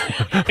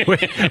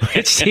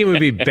 Which team would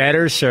be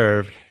best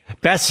served?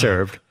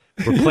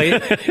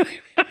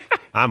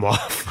 I'm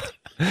off.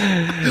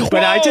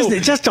 But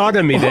it just dawned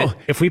on me that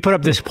if we put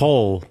up this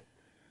poll,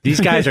 these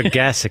guys are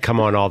guests that come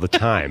on all the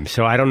time.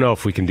 So I don't know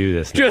if we can do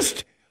this now.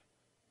 Just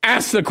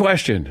ask the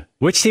question.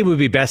 Which team would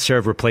be best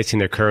served replacing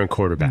their current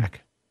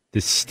quarterback?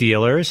 The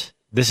Steelers.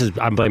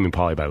 I'm blaming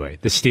Paulie, by the way.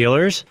 The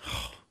Steelers,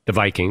 the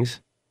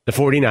Vikings, the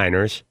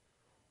 49ers,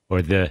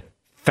 or the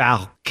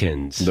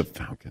Falcons. The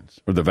Falcons.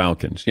 Or the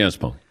Falcons. Yes,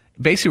 Paul.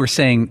 Basically, we're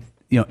saying,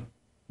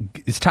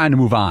 it's time to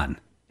move on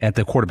at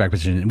the quarterback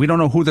position. We don't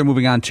know who they're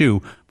moving on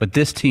to, but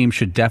this team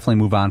should definitely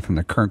move on from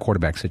the current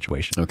quarterback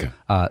situation. Okay.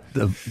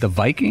 The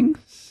Vikings,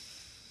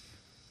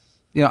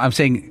 I'm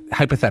saying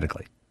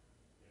hypothetically,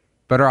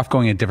 better off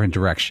going a different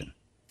direction.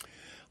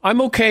 I'm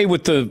okay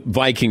with the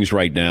Vikings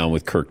right now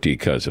with Kirk D.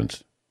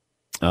 Cousins.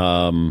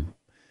 And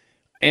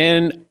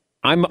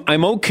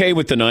I'm okay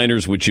with the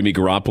Niners with Jimmy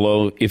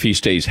Garoppolo if he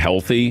stays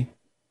healthy.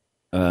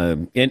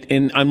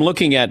 And I'm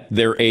looking at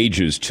their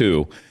ages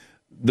too.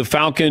 The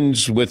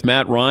Falcons with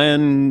Matt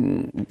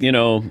Ryan,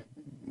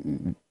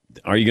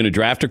 are you going to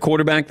draft a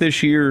quarterback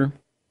this year?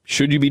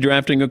 Should you be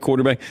drafting a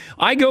quarterback?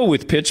 I go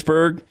with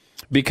Pittsburgh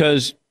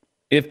because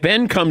if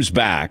Ben comes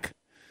back,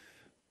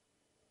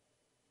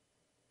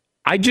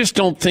 I just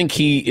don't think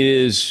he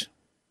is.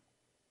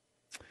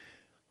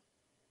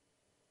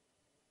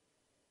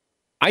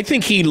 I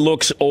think he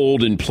looks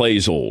old and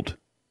plays old.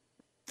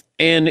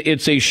 And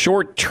it's a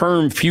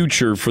short-term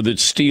future for the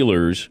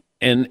Steelers.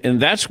 And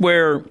that's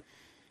where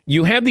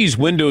you have these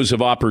windows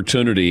of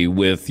opportunity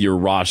with your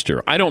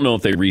roster. I don't know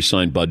if they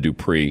re-signed Bud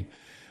Dupree,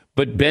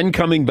 but Ben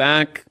coming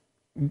back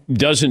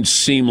doesn't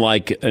seem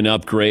like an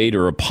upgrade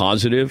or a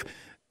positive.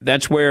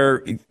 That's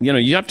where,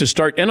 you have to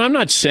start. And I'm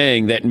not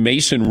saying that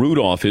Mason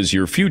Rudolph is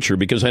your future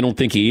because I don't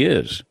think he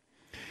is.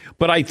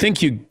 But I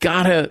think you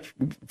got to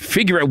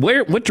figure out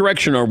what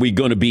direction are we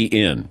going to be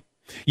in.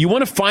 You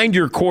want to find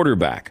your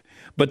quarterback.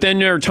 But then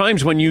there are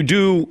times when you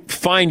do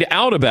find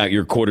out about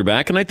your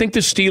quarterback, and I think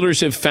the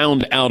Steelers have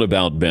found out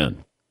about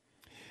Ben.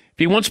 If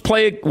he wants to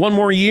play one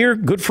more year,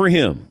 good for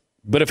him.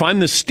 But if I'm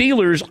the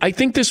Steelers, I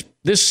think this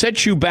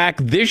sets you back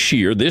this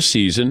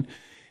season,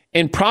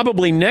 and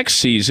probably next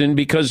season,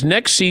 because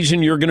next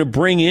season you're going to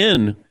bring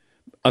in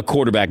a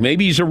quarterback.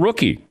 Maybe he's a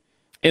rookie.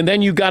 And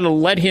then you got to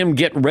let him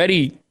get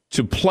ready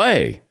to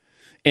play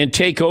and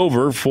take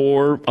over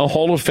for a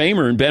Hall of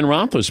Famer in Ben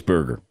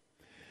Roethlisberger.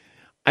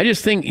 I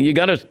just think you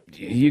got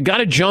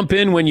to jump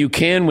in when you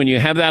can, when you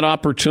have that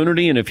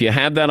opportunity. And if you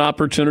have that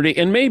opportunity,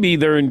 and maybe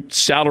they're in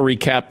salary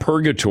cap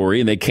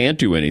purgatory and they can't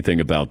do anything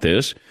about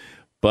this,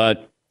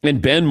 but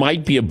And Ben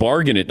might be a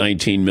bargain at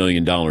 $19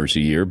 million a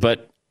year,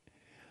 but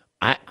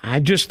I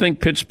just think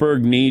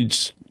Pittsburgh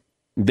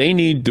they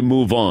need to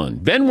move on.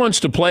 Ben wants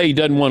to play. He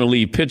doesn't want to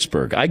leave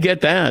Pittsburgh. I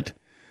get that.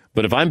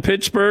 But if I'm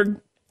Pittsburgh,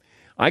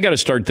 I got to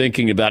start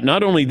thinking about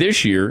not only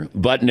this year,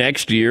 but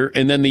next year,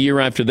 and then the year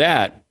after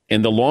that.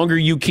 And the longer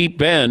you keep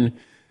Ben,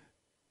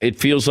 it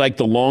feels like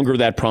the longer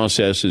that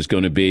process is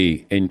going to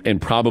be,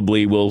 and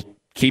probably will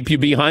keep you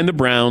behind the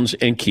Browns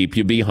and keep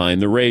you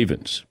behind the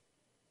Ravens.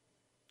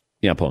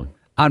 Yeah, Paul.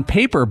 On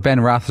paper, Ben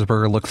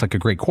Roethlisberger looks like a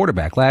great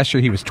quarterback. Last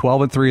year, he was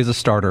 12-3 as a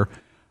starter,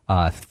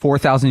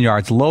 4,000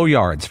 yards, low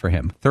yards for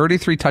him,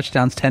 33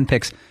 touchdowns, 10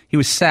 picks. He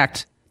was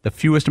sacked the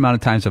fewest amount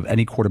of times of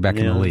any quarterback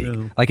in the league.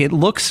 Yeah. Like, it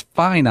looks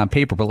fine on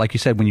paper, but like you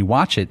said, when you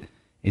watch it,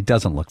 it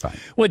doesn't look fine.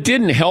 Well, it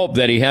didn't help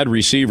that he had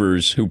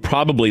receivers who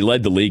probably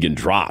led the league in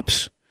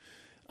drops.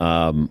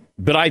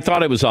 But I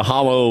thought it was a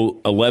hollow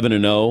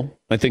 11-0.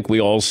 I think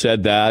we all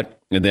said that.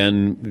 And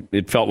then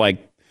it felt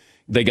like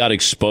they got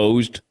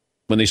exposed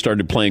when they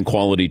started playing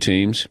quality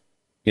teams.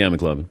 Yeah,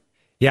 McLovin.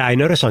 Yeah, I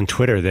noticed on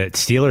Twitter that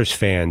Steelers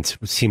fans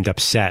seemed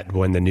upset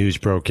when the news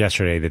broke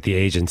yesterday that the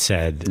agent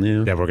said that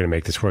we're going to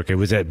make this work. It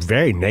was a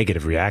very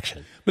negative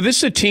reaction. But this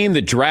is a team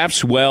that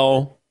drafts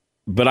well,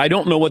 but I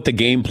don't know what the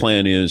game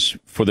plan is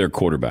for their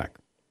quarterback.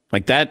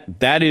 Like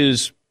that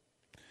is,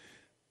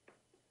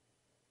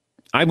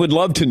 I would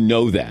love to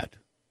know that.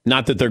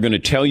 Not that they're going to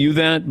tell you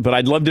that, but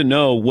I'd love to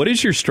know, what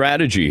is your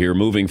strategy here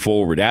moving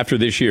forward after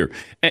this year?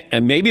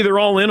 And maybe they're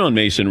all in on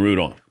Mason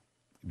Rudolph,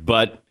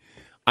 but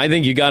I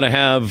think you got to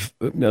have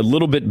a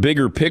little bit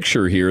bigger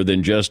picture here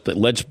than just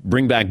let's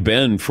bring back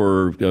Ben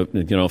for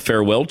a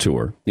farewell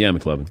tour. Yeah,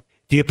 McLevin.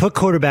 Do you put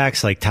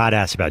quarterbacks like Todd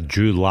asked about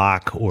Drew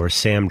Lock or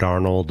Sam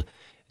Darnold?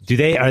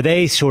 Are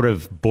they sort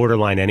of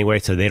borderline anyway,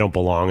 so they don't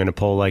belong in a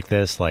poll like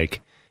this?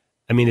 Like,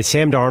 I mean, is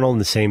Sam Darnold in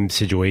the same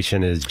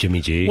situation as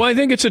Jimmy G? Well, I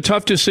think it's a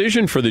tough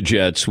decision for the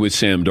Jets with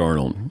Sam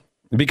Darnold,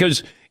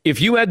 because if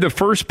you had the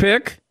first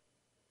pick,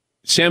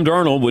 Sam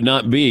Darnold would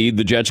not be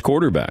the Jets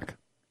quarterback.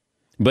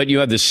 But you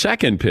have the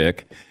second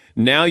pick.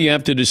 Now you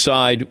have to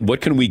decide, what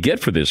can we get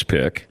for this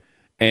pick?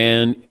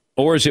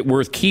 Or is it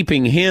worth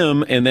keeping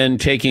him and then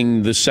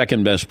taking the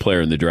second best player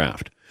in the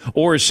draft?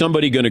 Or is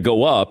somebody going to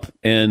go up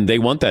and they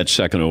want that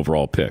second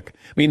overall pick?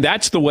 I mean,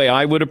 that's the way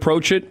I would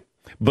approach it.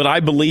 But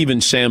I believe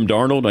in Sam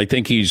Darnold. I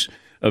think he's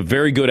a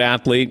very good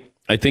athlete.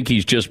 I think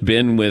he's just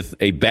been with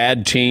a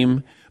bad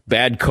team,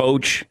 bad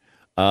coach.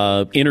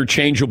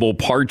 Interchangeable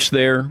parts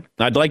there.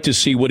 I'd like to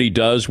see what he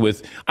does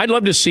I'd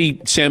love to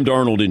see Sam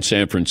Darnold in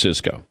San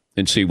Francisco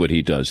and see what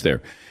he does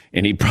there.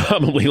 And he'd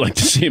probably like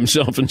to see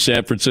himself in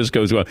San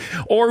Francisco as well.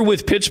 Or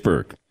with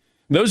Pittsburgh.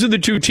 Those are the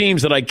two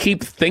teams that I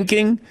keep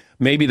thinking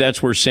maybe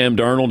that's where Sam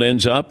Darnold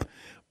ends up.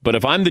 But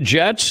if I'm the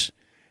Jets,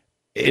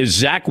 is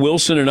Zach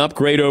Wilson an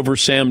upgrade over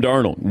Sam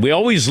Darnold? We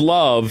always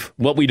love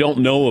what we don't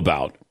know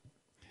about.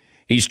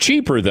 He's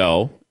cheaper,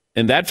 though,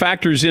 and that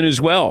factors in as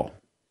well.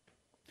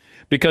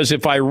 Because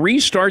if I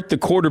restart the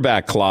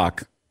quarterback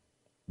clock,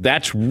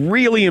 that's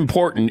really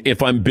important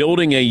if I'm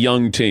building a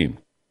young team.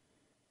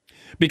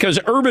 Because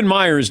Urban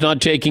Meyer is not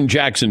taking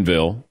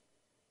Jacksonville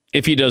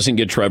if he doesn't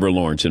get Trevor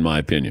Lawrence, in my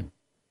opinion.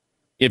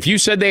 If you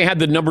said they had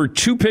the number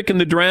 2 pick in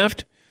the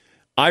draft,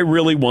 I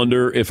really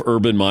wonder if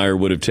Urban Meyer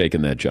would have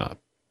taken that job.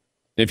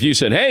 If you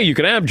said, hey, you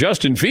can have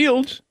Justin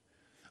Fields,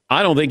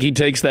 I don't think he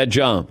takes that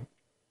job.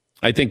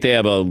 I think they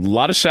have a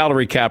lot of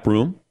salary cap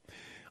room.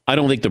 I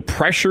don't think the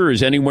pressure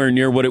is anywhere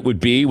near what it would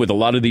be with a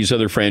lot of these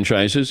other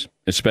franchises,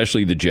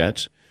 especially the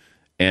Jets.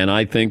 And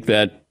I think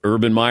that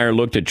Urban Meyer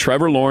looked at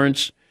Trevor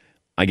Lawrence.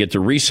 I get to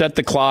reset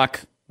the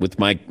clock with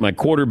my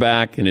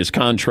quarterback and his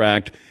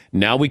contract.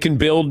 Now we can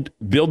build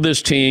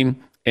this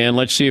team, and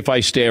let's see if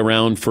I stay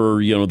around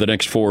for the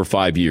next 4 or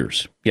 5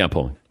 years. Yeah,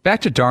 Paul.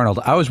 Back to Darnold,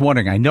 I was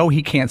wondering, I know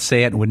he can't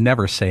say it and would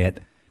never say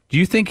it. Do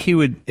you think he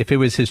would, if it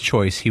was his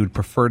choice, he would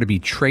prefer to be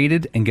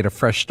traded and get a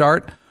fresh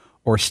start,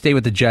 or stay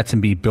with the Jets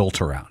and be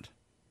built around?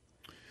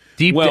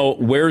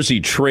 Where's he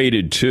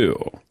traded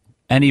to?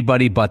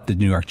 Anybody but the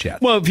New York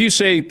Jets. Well, if you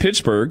say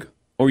Pittsburgh,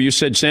 or you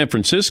said San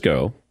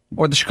Francisco.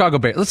 Or the Chicago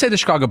Bears. Let's say the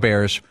Chicago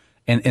Bears,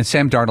 and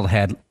Sam Darnold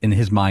had in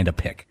his mind a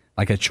pick,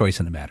 like a choice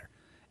in the matter.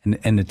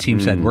 And the team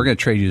said, we're going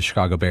to trade you to the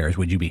Chicago Bears.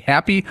 Would you be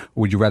happy,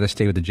 or would you rather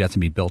stay with the Jets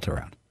and be built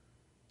around?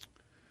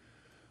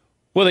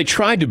 Well, they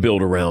tried to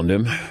build around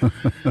him.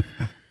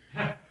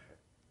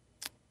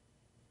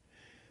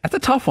 That's a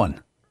tough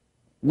one.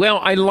 Well,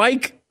 I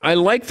like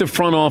the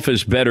front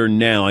office better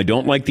now. I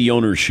don't like the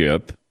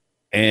ownership,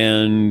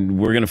 and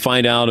we're going to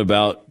find out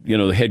about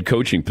the head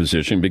coaching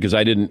position, because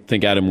I didn't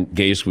think Adam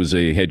Gase was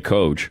a head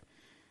coach.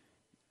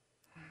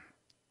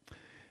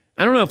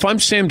 I don't know. If I'm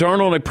Sam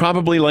Darnold, I'd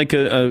probably like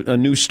a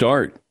new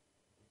start.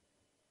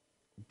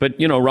 But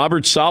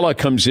Robert Saleh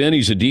comes in.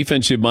 He's a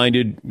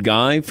defensive-minded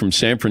guy from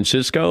San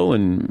Francisco,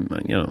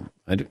 and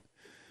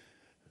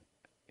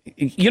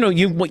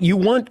you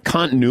want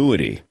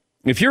continuity.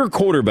 If you're a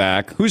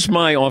quarterback, who's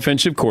my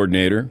offensive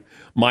coordinator,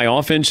 my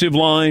offensive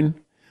line,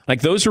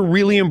 like those are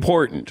really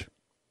important.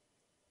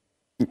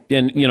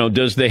 And,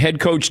 does the head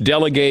coach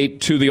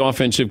delegate to the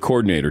offensive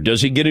coordinator?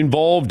 Does he get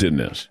involved in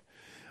this?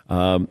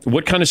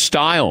 What kind of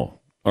style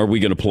are we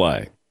going to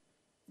play?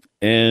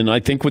 And I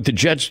think with the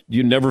Jets,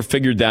 you never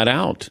figured that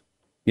out.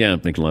 Yeah,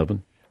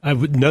 McLevin.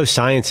 No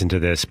science into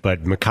this,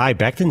 but Mekhi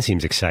Becton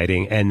seems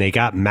exciting, and they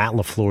got Matt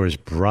LaFleur's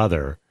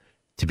brother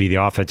to be the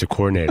offensive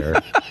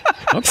coordinator.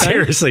 Okay.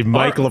 Seriously,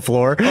 Mike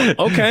LaFleur.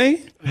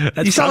 Okay.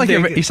 You sound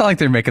like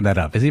they're making that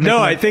up. Is he?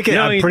 No, making I that? think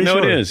I'm pretty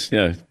sure it is.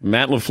 Yeah,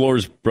 Matt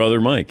LaFleur's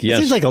brother, Mike. Yes,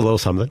 it seems like a little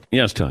something.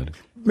 Yes, Todd.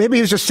 Maybe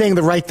he was just saying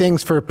the right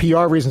things for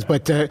PR reasons,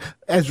 but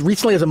as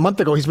recently as a month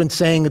ago, he's been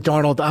saying,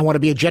 Darnold, I want to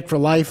be a Jet for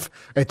life.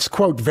 It's,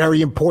 quote,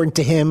 very important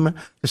to him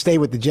to stay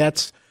with the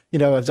Jets. I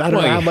don't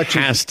know how much he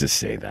has to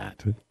say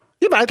that.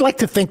 Yeah, but I'd like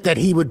to think that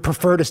he would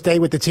prefer to stay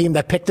with the team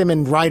that picked him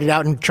and ride it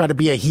out and try to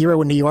be a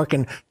hero in New York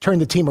and turn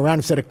the team around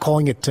instead of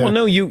calling it. Well,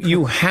 no,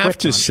 you have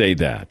to say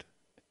that.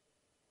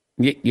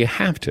 You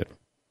have to.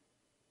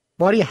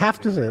 Why do you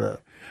have to say that?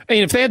 I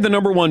mean, if they had the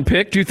number 1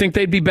 pick, do you think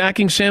they'd be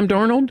backing Sam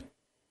Darnold?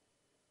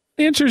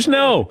 The answer is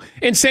no.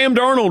 And Sam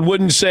Darnold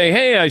wouldn't say,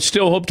 hey, I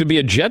still hope to be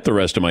a Jet the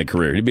rest of my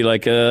career. He'd be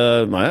like,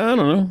 I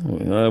don't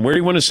know. Where do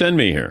you want to send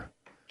me here?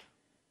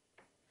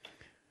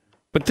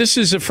 But this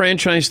is a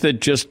franchise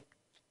that just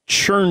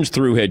churns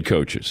through head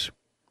coaches.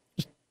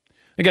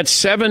 They got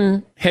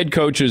 7 head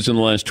coaches in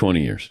the last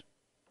 20 years,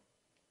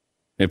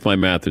 if my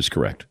math is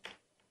correct.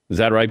 Is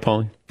that right,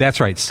 Paulie?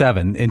 That's right,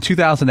 7. In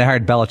 2000, they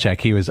hired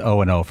Belichick. He was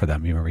 0-0 for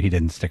them. You remember, he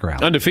didn't stick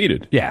around.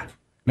 Undefeated. Yeah.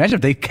 Imagine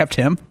if they kept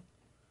him.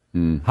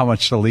 How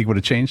much the league would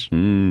have changed.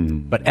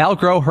 But Al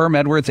Groh, Herm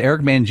Edwards,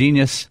 Eric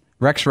Mangenius,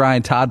 Rex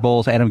Ryan, Todd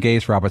Bowles, Adam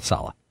Gase, Robert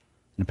Saleh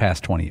in the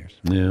past 20 years.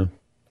 Yeah.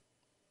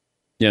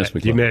 Yes,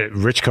 you met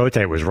Rich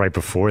Kotite was right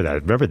before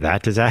that. Remember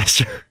that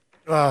disaster?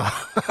 I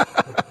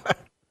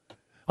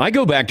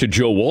go back to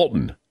Joe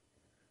Walton.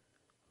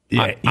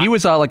 Yeah, he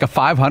was like a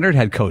 500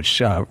 head coach.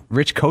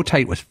 Rich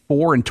Kotite was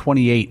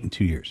 4-28 in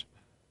 2 years.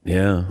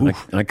 Yeah,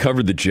 I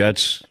covered the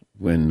Jets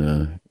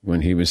when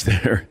he was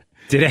there.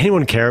 Did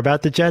anyone care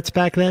about the Jets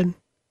back then?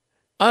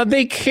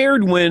 They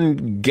cared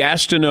when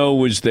Gastineau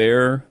was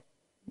there,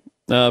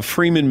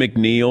 Freeman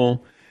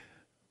McNeil,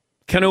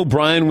 Ken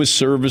O'Brien was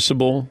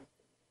serviceable.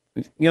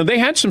 They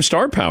had some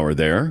star power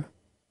there,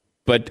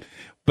 but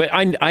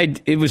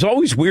it was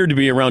always weird to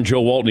be around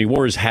Joe Walton. He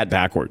wore his hat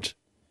backwards.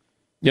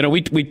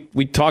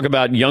 We talk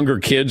about younger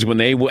kids when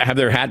they have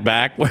their hat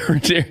back.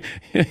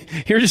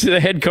 Here's the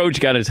head coach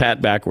got his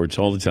hat backwards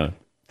all the time.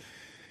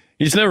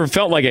 He just never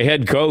felt like a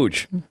head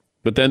coach.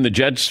 But then the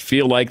Jets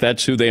feel like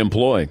that's who they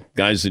employ.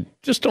 Guys that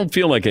just don't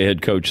feel like a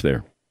head coach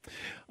there.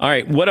 All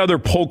right, what other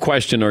poll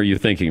question are you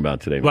thinking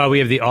about today? Well, we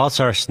have the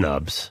All-Star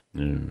snubs.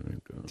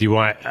 Do you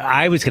want?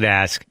 I was going to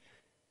ask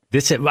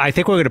this. I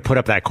think we're going to put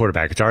up that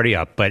quarterback. It's already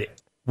up, but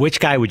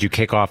which guy would you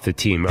kick off the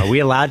team? Are we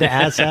allowed to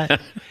ask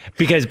that?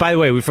 Because, by the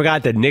way, we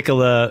forgot that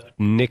Nikola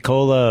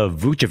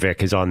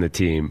Vucevic is on the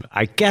team.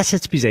 I guess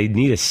it's because they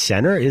need a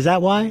center. Is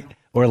that why?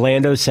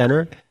 Orlando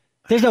center?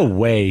 There's no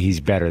way he's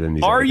better than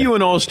these. Are you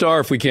an all-star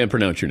if we can't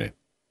pronounce your name?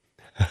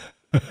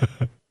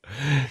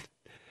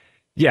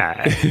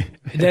 Yeah,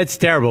 that's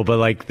terrible. But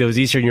like those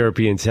Eastern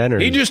European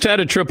centers, he just had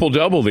a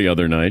triple-double the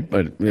other night.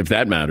 But if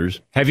that matters,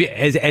 have you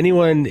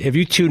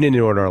tuned in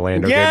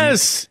Orlando?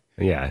 Yes.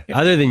 Yeah.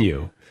 Other than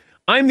you,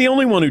 I'm the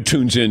only one who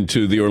tunes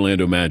into the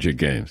Orlando Magic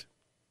games.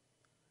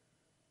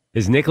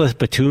 Is Nicholas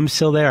Batum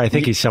still there? I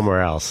think he's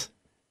somewhere else.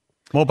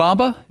 Mo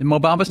Bamba? Is Mo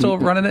Bamba still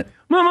running it?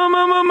 Mo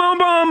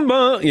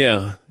Bamba.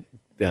 Yeah.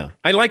 Yeah,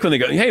 I like when they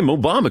go, hey, Mo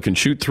Bamba can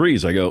shoot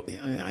threes. I go,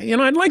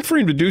 I'd like for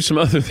him to do some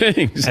other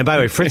things. And by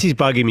the way, Fritzy's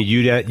bugging me.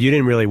 You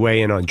didn't really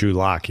weigh in on Drew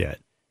Lock yet.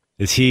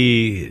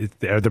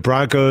 Are the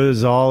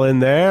Broncos all in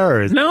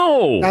there? Or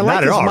no. I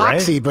like his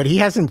moxie, right? But he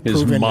hasn't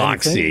proven his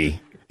moxie. Anything.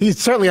 He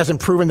certainly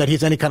hasn't proven that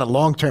he's any kind of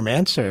long-term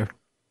answer.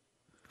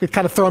 You could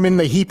kind of throw him in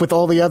the heap with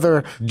all the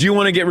other. Do you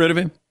want to get rid of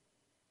him?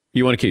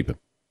 You want to keep him?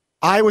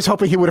 I was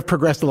hoping he would have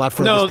progressed a lot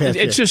further. No, this past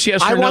it's year. just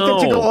yes or I want no.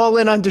 them to go all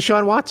in on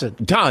Deshaun Watson.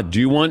 Todd, do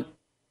you want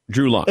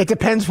Drew Lock? It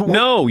depends.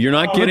 No, you're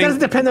not getting. It doesn't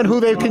depend on who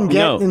they can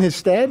get in his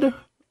stead.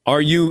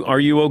 Are you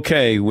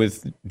okay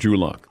with Drew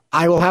Lock?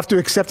 I will have to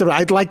accept it.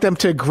 I'd like them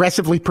to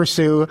aggressively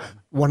pursue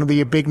one of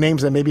the big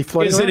names that may be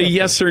floating. Is it a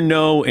yes or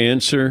no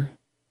answer?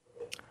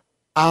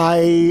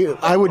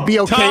 I would be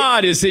okay.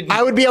 Todd, is it?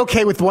 I would be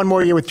okay with one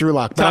more year with Drew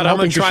Lock. Todd, I'm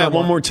going to try it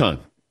one more time.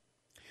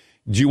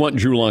 Do you want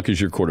Drew Lock as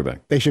your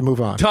quarterback? They should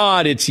move on.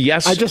 Todd, it's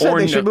yes or no. I just said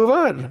they should move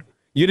on.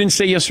 You didn't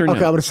say yes or no.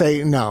 Okay, I'm going to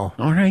say no.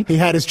 All right. He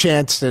had his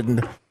chance,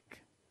 and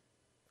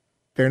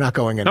they're not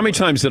going anywhere. How many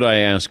times did I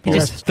ask? Paul?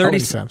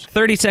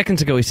 30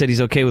 seconds ago, he said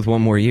he's okay with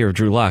one more year of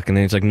Drew Lock, and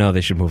then he's like, no,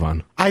 they should move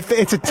on. How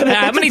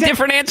many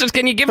different answers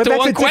can you give to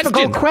one question? That's a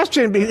difficult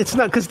question. It's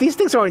not, because these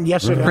things aren't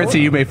yes or no.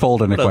 Fritzy, you may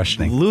fold into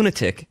questioning.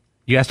 Lunatic.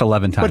 You asked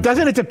 11 times. But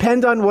doesn't it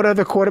depend on what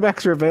other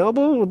quarterbacks are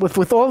available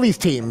with all these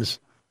teams?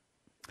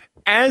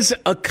 As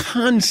a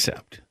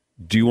concept,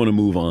 do you want to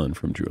move on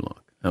from Drew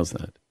Lock? How's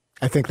that?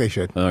 I think they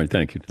should. All right,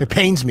 thank you. It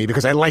pains me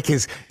because I like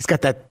he's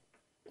got that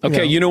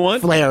you know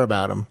what? flair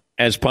about him.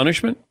 As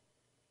punishment,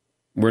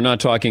 we're not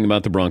talking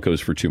about the Broncos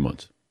for 2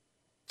 months.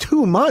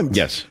 2 months?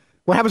 Yes.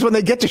 What happens when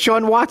they get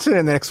Deshaun Watson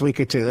in the next week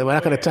or two? We're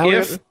not going to tell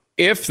you.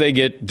 If they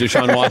get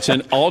Deshaun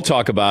Watson, I'll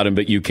talk about him,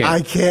 but you can't.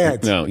 I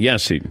can't. No,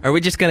 yes. Are we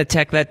just going to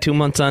tack that 2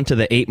 months on to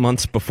the 8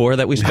 months before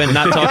that we spent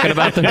not talking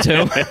about them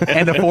too?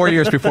 And the 4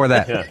 years before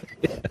that.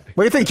 What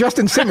do you think,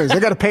 Justin Simmons? They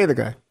got to pay the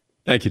guy.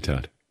 Thank you,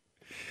 Todd.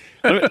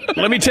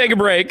 Let me take a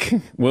break.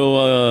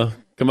 We'll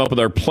come up with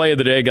our play of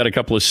the day. Got a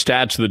couple of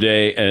stats of the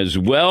day as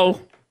well.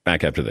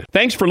 Back after this.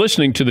 Thanks for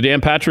listening to the Dan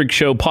Patrick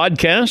Show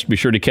podcast. Be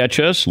sure to catch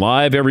us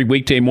live every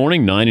weekday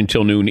morning, 9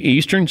 until noon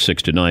Eastern,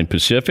 6 to 9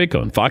 Pacific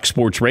on Fox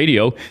Sports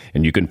Radio.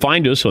 And you can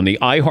find us on the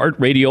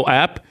iHeartRadio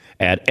app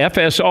at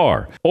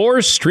FSR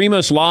or stream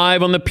us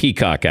live on the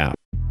Peacock app.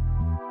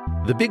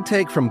 The Big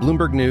Take from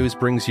Bloomberg News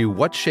brings you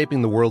what's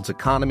shaping the world's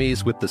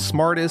economies with the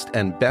smartest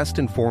and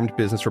best-informed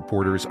business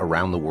reporters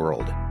around the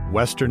world.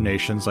 Western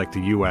nations like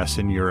the U.S.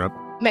 and Europe.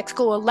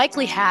 Mexico will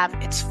likely have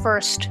its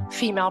first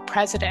female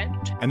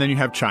president. And then you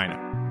have China.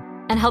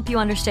 And help you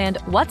understand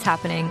what's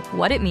happening,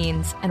 what it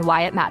means, and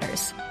why it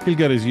matters. He'll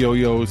get his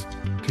yo-yos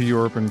to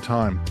Europe in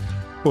time.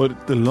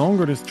 But the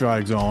longer this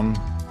drags on,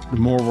 the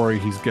more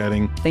worried he's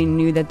getting. They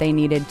knew that they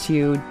needed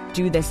to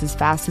do this as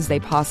fast as they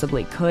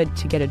possibly could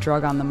to get a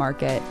drug on the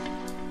market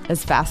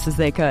as fast as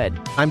they could.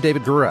 I'm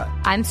David Gura.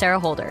 I'm Sarah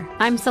Holder.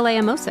 I'm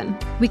Saleha Mohsen.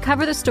 We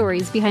cover the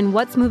stories behind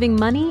what's moving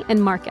money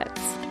and markets.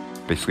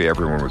 Basically,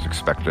 everyone was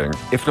expecting,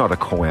 if not a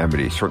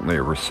calamity, certainly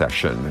a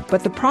recession.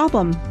 But the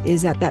problem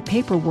is that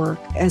paperwork,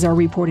 as our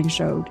reporting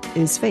showed,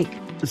 is fake.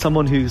 As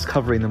someone who's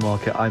covering the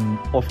market, I'm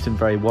often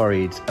very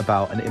worried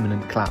about an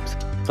imminent collapse.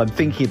 So I'm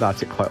thinking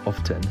about it quite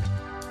often.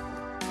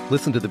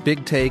 Listen to The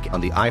Big Take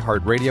on the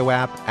iHeartRadio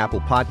app,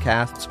 Apple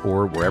Podcasts,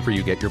 or wherever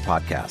you get your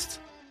podcasts.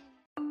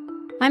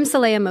 I'm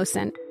Saleha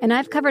Mohsen, and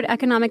I've covered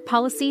economic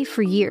policy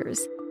for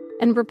years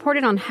and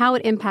reported on how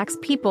it impacts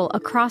people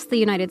across the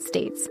United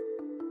States.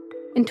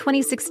 In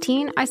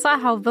 2016, I saw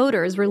how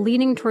voters were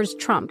leaning towards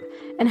Trump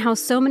and how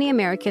so many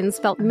Americans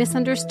felt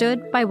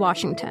misunderstood by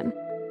Washington.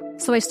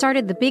 So I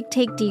started the Big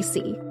Take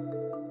DC.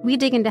 We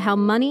dig into how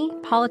money,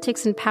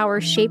 politics, and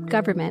power shape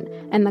government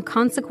and the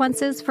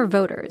consequences for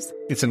voters.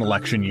 It's an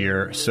election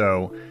year,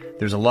 so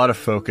there's a lot of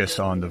focus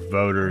on the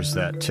voters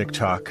that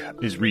TikTok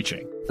is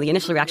reaching. The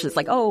initial reaction is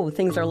like, oh,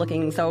 things are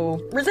looking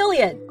so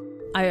resilient.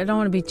 I don't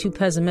want to be too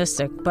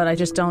pessimistic, but I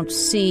just don't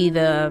see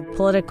the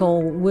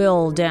political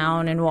will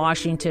down in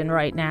Washington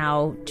right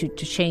now to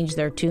change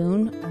their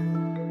tune.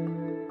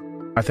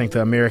 I think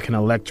the American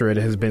electorate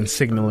has been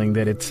signaling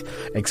that it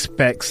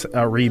expects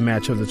a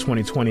rematch of the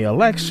 2020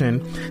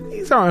 election.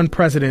 These are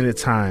unprecedented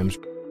times.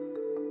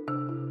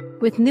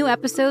 With new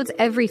episodes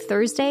every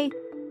Thursday,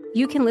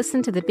 you can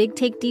listen to the Big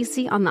Take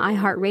DC on the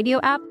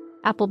iHeartRadio app,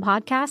 Apple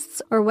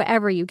Podcasts, or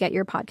wherever you get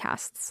your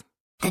podcasts.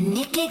 The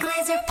Nikki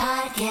Glaser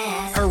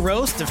Podcast. Her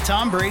roast of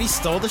Tom Brady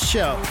stole the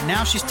show.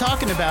 Now she's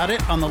talking about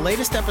it on the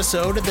latest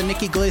episode of the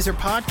Nikki Glaser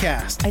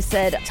Podcast. I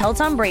said, tell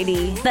Tom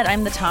Brady that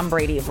I'm the Tom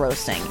Brady of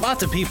roasting.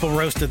 Lots of people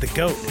roasted the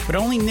GOAT, but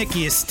only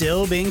Nikki is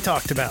still being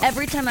talked about.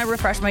 Every time I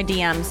refresh my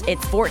DMs,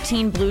 it's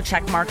 14 blue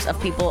check marks of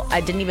people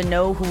I didn't even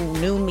know who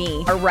knew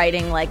me are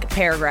writing like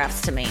paragraphs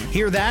to me.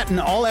 Hear that in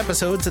all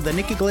episodes of the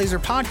Nikki Glaser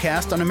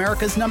Podcast on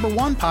America's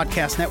 #1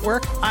 podcast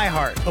network,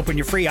 iHeart. Open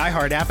your free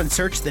iHeart app and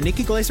search the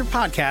Nikki Glaser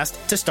Podcast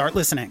to start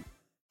listening.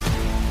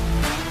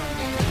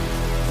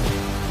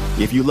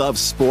 If you love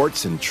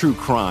sports and true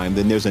crime,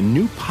 then there's a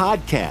new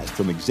podcast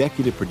from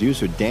executive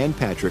producer Dan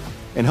Patrick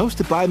and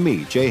hosted by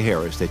me, Jay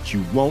Harris, that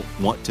you won't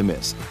want to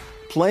miss.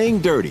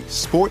 Playing Dirty: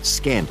 Sports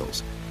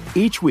Scandals.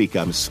 Each week,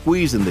 I'm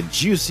squeezing the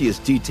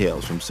juiciest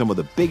details from some of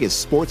the biggest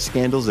sports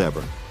scandals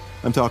ever.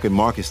 I'm talking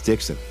Marcus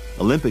Dixon,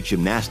 Olympic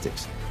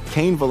gymnastics,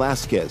 Cain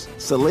Velasquez,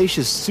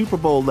 salacious Super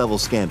Bowl-level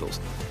scandals.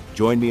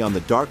 Join me on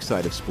the dark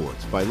side of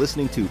sports by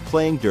listening to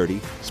Playing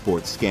Dirty: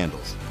 Sports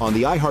Scandals on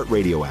the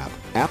iHeartRadio app,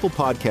 Apple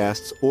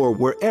Podcasts, or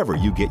wherever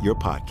you get your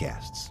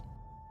podcasts.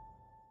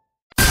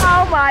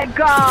 Oh, my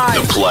God.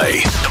 The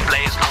play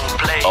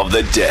of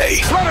the day.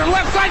 Runner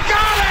left side,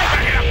 got it!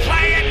 We're going to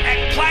play it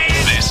and play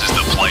it. This is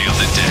the play of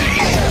the day.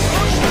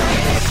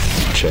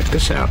 Check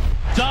this out.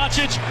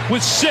 Doncic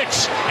with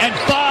 6 and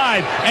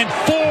 5 and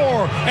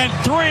 4 and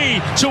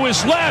 3 to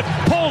his left,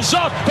 pulls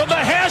up from the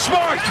hash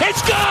mark.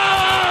 It's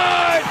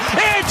good!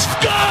 It's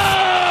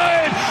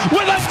good!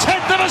 With a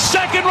 10th of a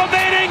second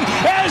remaining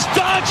as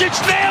Doncic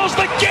nails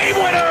the game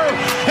winner,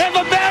 and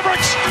the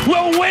Mavericks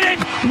will win it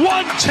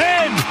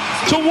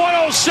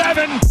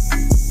 110-107.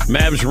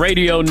 Mavs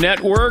Radio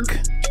Network.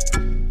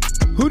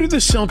 Who did the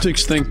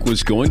Celtics think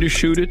was going to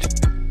shoot it?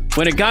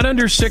 When it got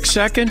under 6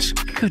 seconds?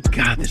 Good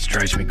God, this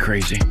drives me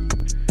crazy.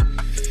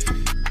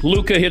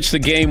 Luka hits the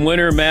game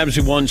winner. Mavs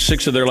have won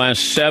 6 of their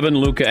last 7.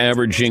 Luka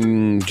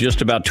averaging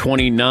just about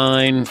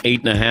 29,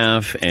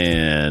 8.5,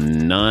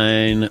 and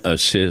 9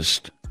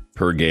 assists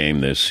per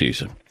game this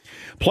season.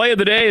 Play of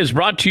the day is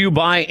brought to you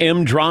by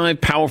M-Drive.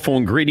 Powerful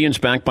ingredients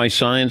backed by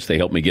science. They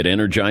help me get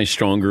energized,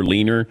 stronger,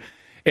 leaner.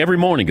 Every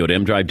morning, go to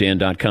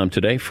mdrivedan.com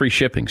today. Free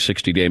shipping,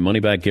 60-day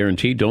money-back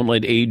guarantee. Don't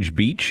let age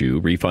beat you.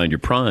 Refine your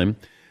prime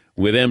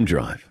with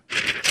M-Drive.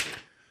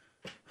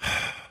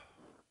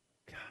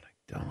 God, I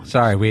don't want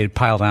Sorry, we had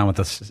piled on with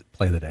this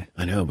play of the day.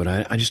 I know, but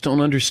I just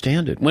don't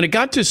understand it. When it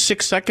got to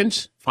 6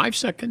 seconds, 5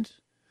 seconds,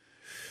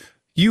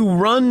 you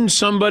run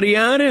somebody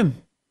at him.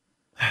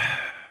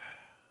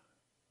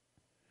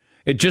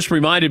 It just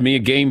reminded me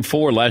of Game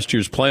 4 last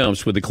year's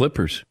playoffs with the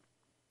Clippers.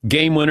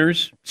 Game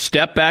winners,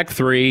 step back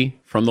 3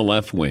 from the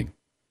left wing.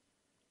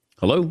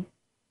 Hello?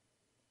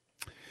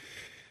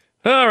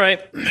 All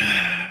right.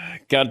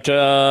 Got,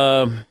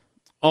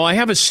 I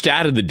have a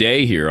stat of the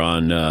day here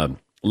on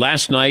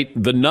last night.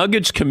 The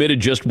Nuggets committed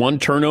just 1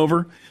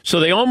 turnover, so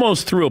they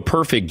almost threw a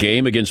perfect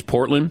game against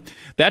Portland.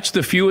 That's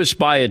the fewest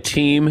by a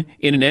team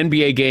in an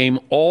NBA game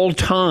all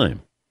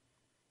time.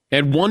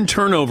 Had 1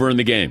 turnover in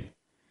the game.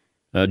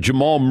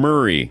 Jamal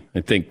Murray,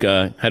 I think,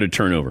 had a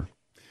turnover.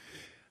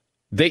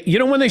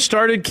 When they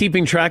started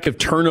keeping track of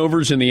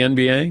turnovers in the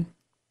NBA?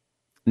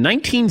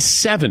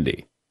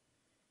 1970.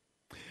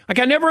 Like,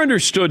 I never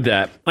understood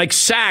that. Like,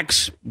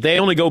 sacks, they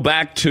only go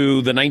back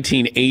to the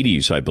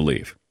 1980s, I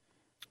believe.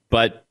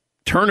 But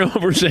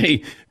turnovers,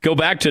 they go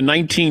back to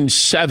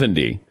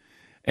 1970.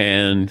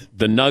 And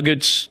the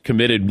Nuggets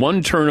committed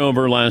 1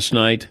 turnover last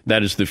night.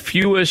 That is the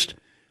fewest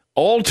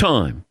all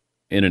time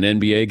in an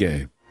NBA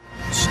game.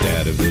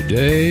 Stat of the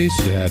day,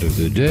 stat of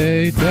the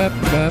day,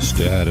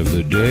 stat of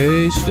the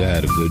day,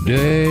 stat of the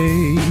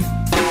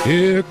day.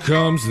 Here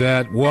comes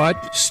that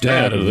what?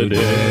 Stat of the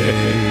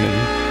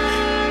day.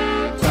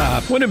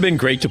 Wouldn't it have been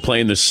great to play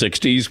in the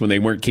 60s when they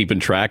weren't keeping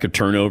track of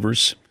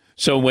turnovers?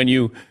 So when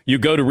you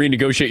go to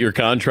renegotiate your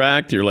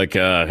contract, you're like,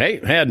 hey,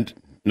 I had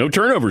no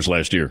turnovers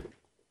last year.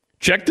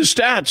 Check the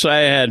stats. I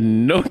had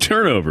no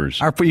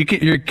turnovers.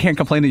 You can't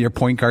complain that your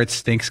point guard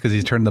stinks because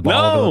he's turned the ball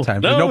all the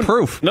time. There's no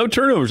proof. No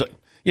turnovers.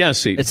 Yeah,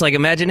 see. It's like,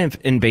 imagine if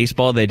in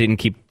baseball they didn't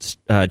keep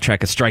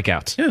track of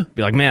strikeouts. Yeah.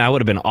 Be like, man, I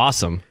would have been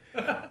awesome.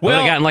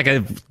 Well, I gotten like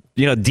a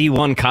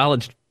D1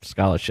 college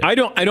scholarship. I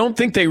don't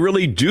think they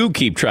really do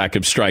keep track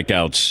of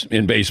strikeouts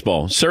in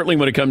baseball. Certainly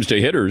when it comes to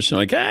hitters.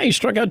 Like, hey, he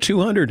struck out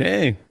 200.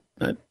 Hey,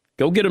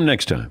 go get him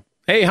next time.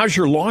 Hey, how's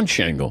your launch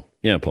angle?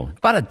 Yeah, Paul.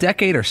 About a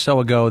decade or so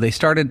ago, they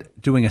started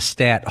doing a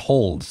stat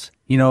holds.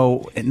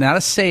 Not a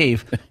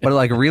save, but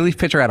like a relief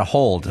pitcher at a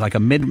hold, like a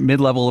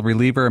mid-level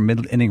reliever, a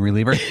mid-inning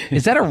reliever.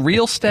 Is that a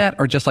real stat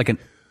or just like an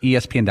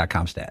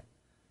ESPN.com stat?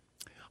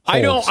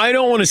 Holds. I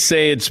don't want to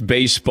say it's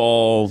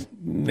baseball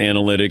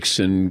analytics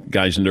and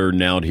guys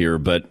nerding out here,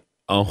 but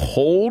a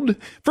hold,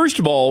 first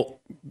of all,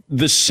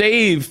 the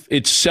save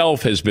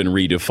itself has been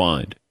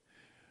redefined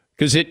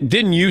because it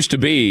didn't used to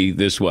be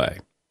this way.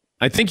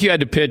 I think you had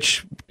to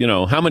pitch,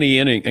 how many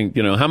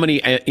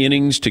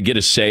innings to get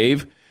a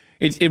save.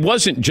 It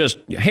wasn't just,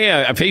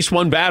 hey, I faced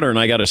one batter and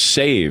I got a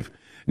save.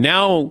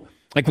 Now,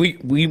 like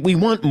we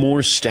want more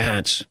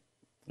stats.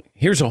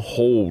 Here's a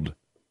hold.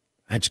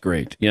 That's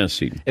great.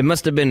 Yes, Eden. It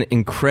must have been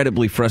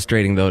incredibly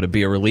frustrating, though, to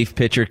be a relief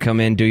pitcher,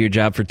 come in, do your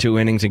job for 2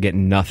 innings, and get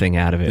nothing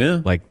out of it.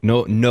 Yeah. Like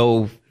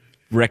no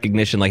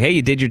recognition. Like, hey,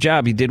 you did your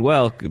job, you did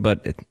well,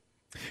 but it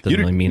doesn't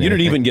really mean anything. You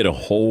didn't even get a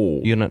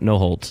hold. No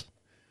holds.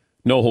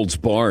 No holds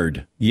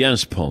barred.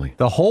 Yes, Paulie.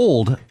 The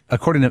hold,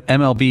 according to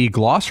MLB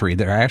Glossary,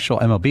 their actual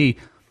MLB,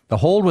 the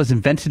hold was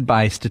invented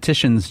by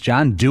statisticians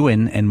John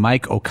Dewin and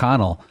Mike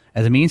O'Connell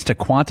as a means to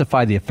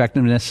quantify the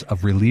effectiveness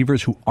of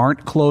relievers who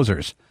aren't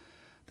closers.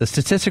 The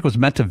statistic was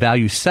meant to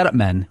value setup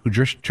men who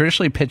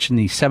traditionally pitch in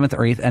the 7th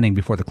or 8th inning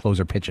before the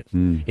closer pitches.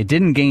 It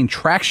didn't gain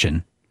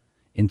traction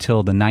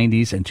until the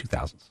 90s and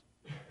 2000s.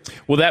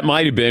 Well, that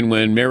might have been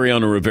when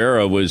Mariano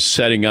Rivera was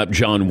setting up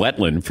John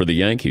Wetland for the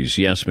Yankees.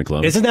 Yes,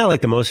 McLeod. Isn't that like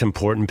the most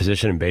important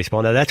position in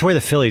baseball? Now, that's where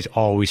the Phillies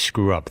always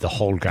screw up, the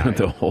hold guy.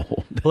 The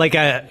hold. Like,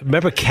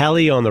 remember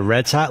Kelly on the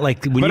Red Sox?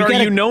 Like, when but are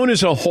you known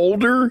as a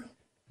holder?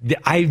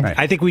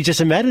 I think we just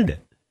invented it.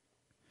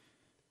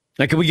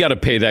 Like, we got to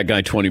pay that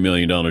guy $20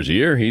 million a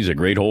year. He's a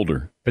great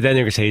holder. But then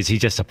they're going to say, is he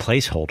just a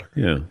placeholder?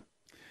 Yeah.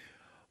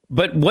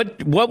 But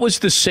what was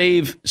the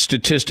save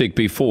statistic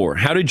before?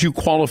 How did you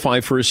qualify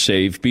for a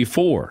save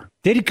before?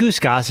 Did Goose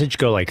Gossage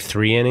go like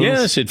 3 innings?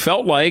 Yes, it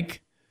felt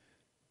like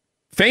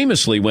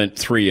famously went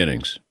 3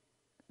 innings.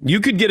 You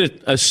could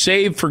get a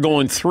save for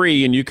going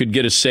 3, and you could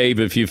get a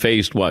save if you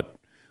faced, what,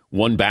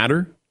 1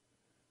 batter?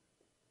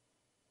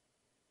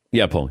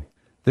 Yeah, Paulie.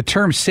 The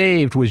term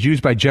saved was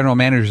used by general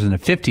managers in the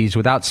 50s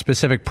without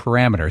specific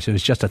parameters. It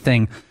was just a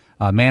thing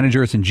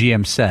managers and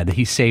GMs said.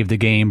 He saved the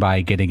game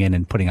by getting in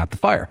and putting out the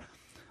fire.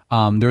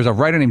 There was a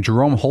writer named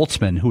Jerome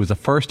Holtzman who was the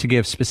first to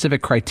give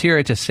specific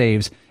criteria to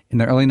saves in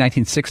the early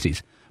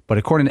 1960s. But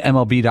according to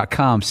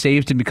MLB.com,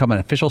 saves didn't become an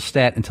official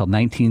stat until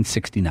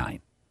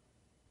 1969.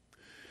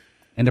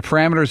 And the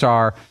parameters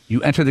are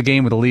you enter the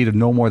game with a lead of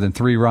no more than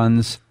 3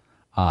 runs,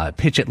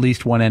 pitch at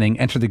least 1 inning,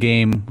 enter the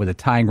game with a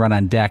tying run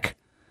on deck,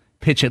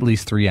 pitch at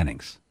least 3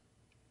 innings.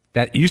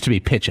 That used to be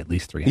pitch at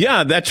least 3 innings.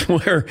 Yeah, that's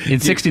where... In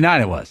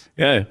 69 it was.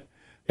 Yeah,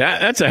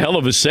 that's a hell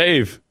of a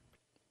save.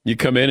 You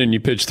come in and you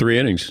pitch 3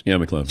 innings. Yeah,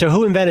 McLeod. So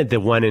who invented the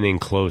 1 inning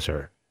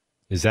closer?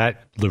 Is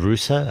that La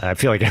Russa? I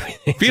feel like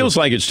everything... Feels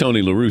like it's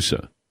Tony La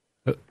Russa.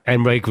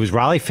 And like, was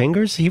Raleigh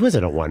Fingers? He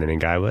wasn't a 1 inning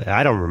guy.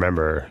 I don't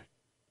remember.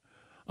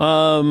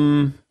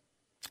 Eckersley?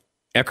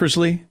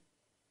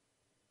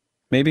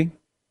 Maybe?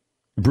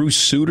 Bruce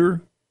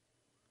Sutter.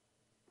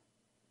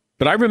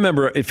 But I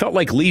remember it felt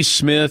like Lee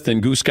Smith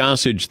and Goose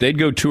Gossage, they'd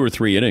go 2 or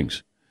 3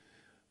 innings.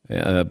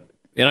 And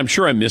I'm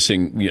sure I'm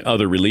missing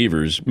other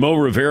relievers. Mo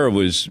Rivera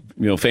was,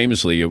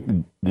 famously a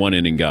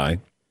 1-inning guy.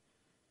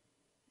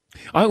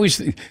 I always,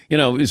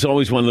 it's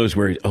always one of those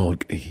where,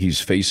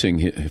 he's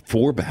facing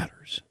 4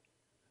 batters.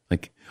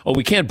 Like,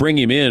 we can't bring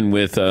him in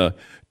with, 2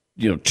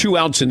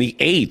 outs in the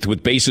 8th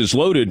with bases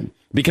loaded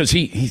because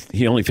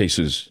he only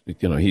faces,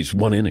 he's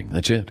 1 inning.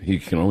 That's it. He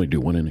can only do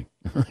 1 inning.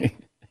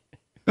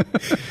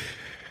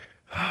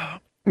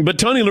 But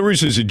Tony La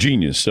Russa is a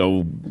genius,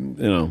 so,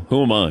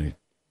 who am I?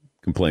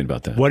 Complain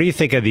about that. What do you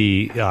think of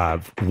the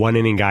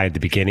 1-inning guy at the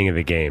beginning of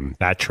the game?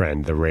 That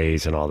trend, the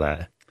Rays and all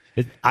that.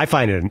 I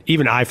find it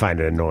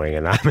annoying,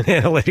 and I'm an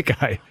analytic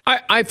guy.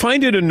 I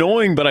find it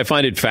annoying, but I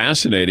find it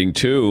fascinating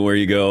too. Where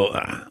you go,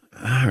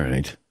 all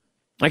right.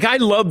 Like I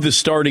love the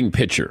starting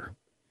pitcher,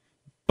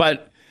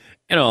 but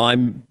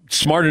I'm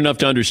smart enough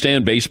to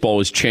understand baseball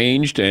has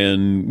changed,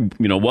 and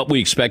what we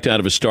expect out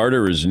of a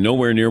starter is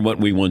nowhere near what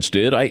we once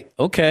did.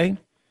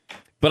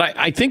 But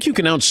I think you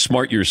can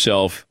outsmart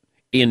yourself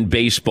in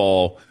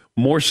baseball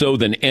more so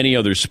than any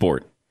other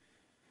sport.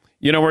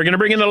 We're going to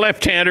bring in the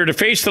left-hander to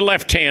face the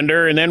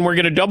left-hander, and then we're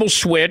going to double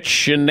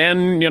switch, and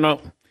then,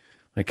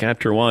 like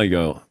after a while you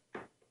go,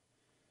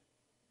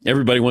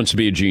 everybody wants to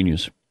be a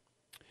genius.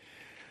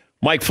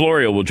 Mike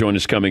Florio will join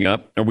us coming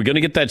up. Are we going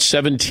to get that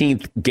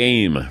 17th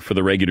game for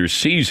the regular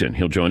season?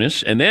 He'll join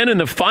us. And then in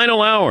the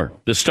final hour,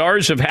 the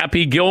stars of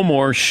Happy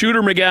Gilmore,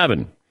 Shooter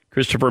McGavin,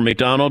 Christopher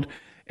McDonald,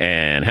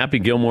 and Happy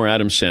Gilmore,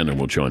 Adam Sandler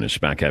will join us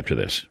back after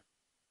this.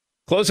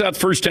 Close out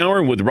first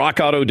hour with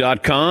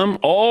RockAuto.com.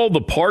 All the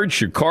parts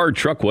your car or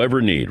truck will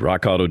ever need.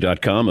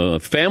 RockAuto.com,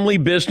 a family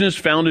business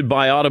founded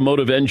by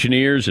automotive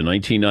engineers in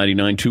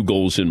 1999, 2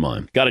 goals in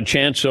mind. Got a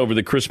chance over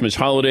the Christmas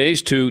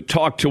holidays to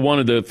talk to one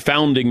of the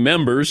founding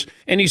members,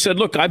 and he said,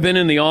 look, I've been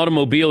in the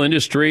automobile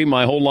industry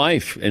my whole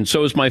life, and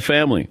so is my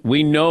family.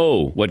 We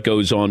know what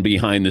goes on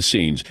behind the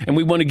scenes, and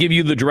we want to give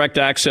you the direct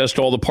access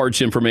to all the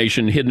parts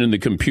information hidden in the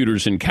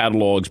computers and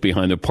catalogs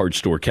behind the parts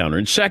store counter.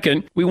 And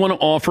second, we want to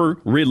offer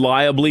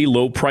reliably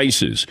low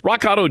prices.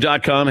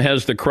 RockAuto.com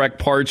has the correct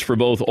parts for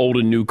both old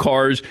and new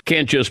cars.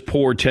 Can't just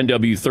pour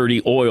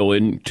 10W30 oil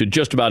into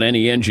just about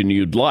any engine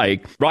you'd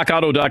like.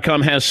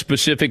 RockAuto.com has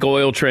specific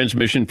oil,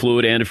 transmission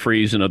fluid,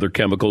 antifreeze, and other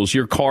chemicals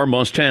your car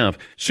must have.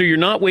 So you're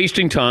not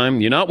wasting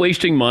time, you're not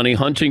wasting money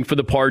hunting for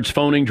the parts,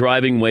 phoning,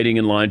 driving, waiting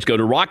in lines. Go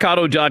to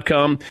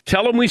RockAuto.com.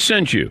 Tell them we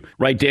sent you.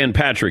 Write Dan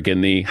Patrick in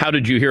the How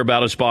Did You Hear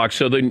About Us box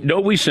so they know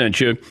we sent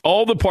you.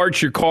 All the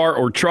parts your car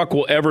or truck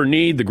will ever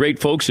need. The great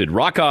folks at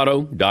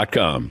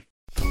RockAuto.com.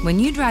 When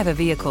you drive a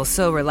vehicle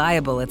so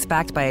reliable it's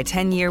backed by a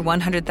 10-year,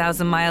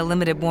 100,000-mile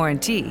limited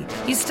warranty,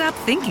 you stop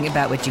thinking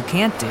about what you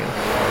can't do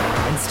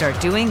and start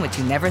doing what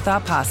you never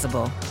thought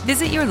possible.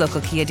 Visit your local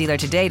Kia dealer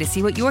today to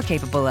see what you're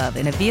capable of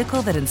in a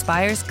vehicle that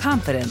inspires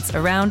confidence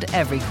around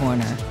every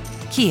corner.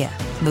 Kia,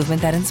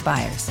 movement that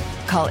inspires.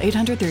 Call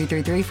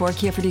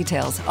 800-333-4KIA for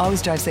details.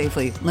 Always drive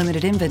safely.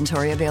 Limited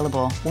inventory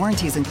available.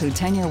 Warranties include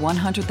 10-year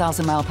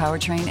 100,000-mile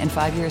powertrain and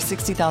 5-year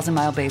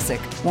 60,000-mile basic.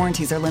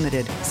 Warranties are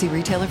limited. See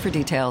retailer for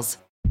details.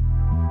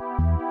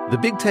 The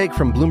Big Take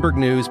from Bloomberg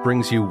News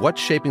brings you what's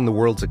shaping the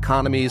world's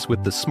economies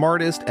with the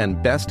smartest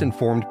and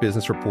best-informed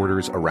business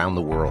reporters around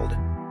the world.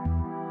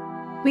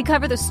 We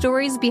cover the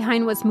stories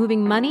behind what's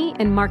moving money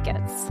and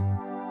markets,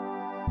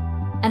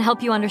 and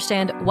help you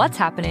understand what's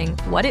happening,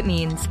 what it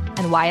means,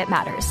 and why it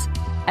matters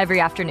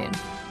every afternoon.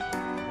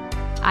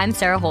 I'm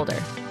Sarah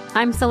Holder.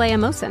 I'm Saleha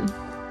Mohsin.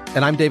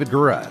 And I'm David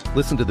Gura.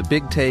 Listen to The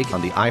Big Take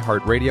on the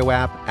iHeartRadio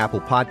app,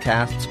 Apple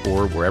Podcasts,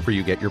 or wherever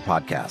you get your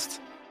podcasts.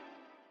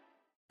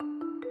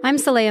 I'm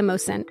Saleha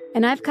Mohsin,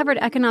 and I've covered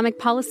economic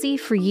policy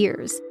for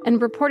years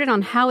and reported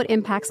on how it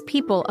impacts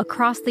people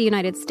across the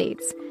United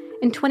States.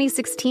 In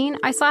 2016,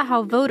 I saw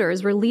how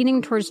voters were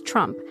leaning towards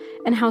Trump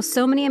and how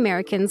so many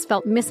Americans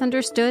felt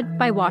misunderstood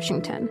by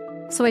Washington.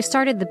 So I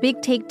started The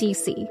Big Take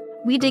DC.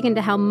 We dig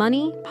into how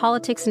money,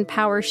 politics, and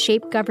power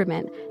shape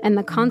government and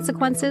the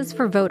consequences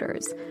for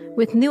voters.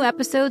 With new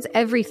episodes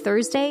every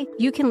Thursday,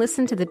 you can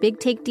listen to The Big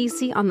Take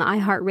DC on the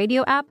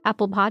iHeartRadio app,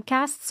 Apple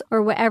Podcasts,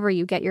 or wherever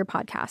you get your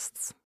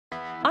podcasts.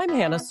 I'm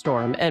Hannah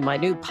Storm, and my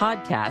new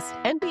podcast,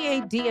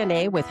 NBA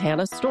DNA with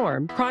Hannah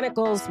Storm,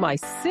 chronicles my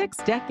 6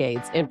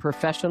 decades in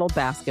professional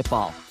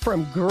basketball.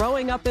 From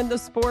growing up in the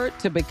sport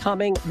to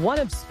becoming one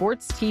of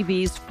sports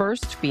TV's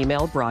first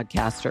female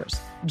broadcasters.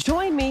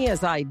 Join me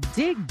as I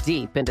dig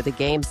deep into the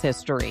game's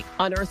history,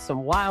 unearth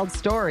some wild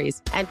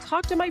stories, and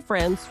talk to my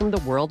friends from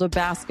the world of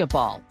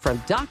basketball,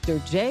 from Dr.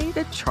 J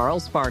to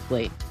Charles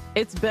Barkley.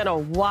 It's been a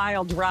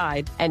wild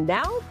ride, and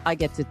now I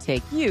get to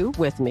take you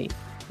with me.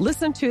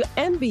 Listen to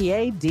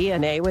NBA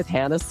DNA with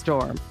Hannah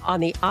Storm on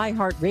the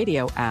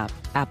iHeartRadio app,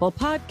 Apple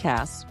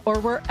Podcasts, or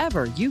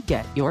wherever you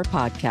get your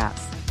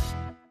podcasts.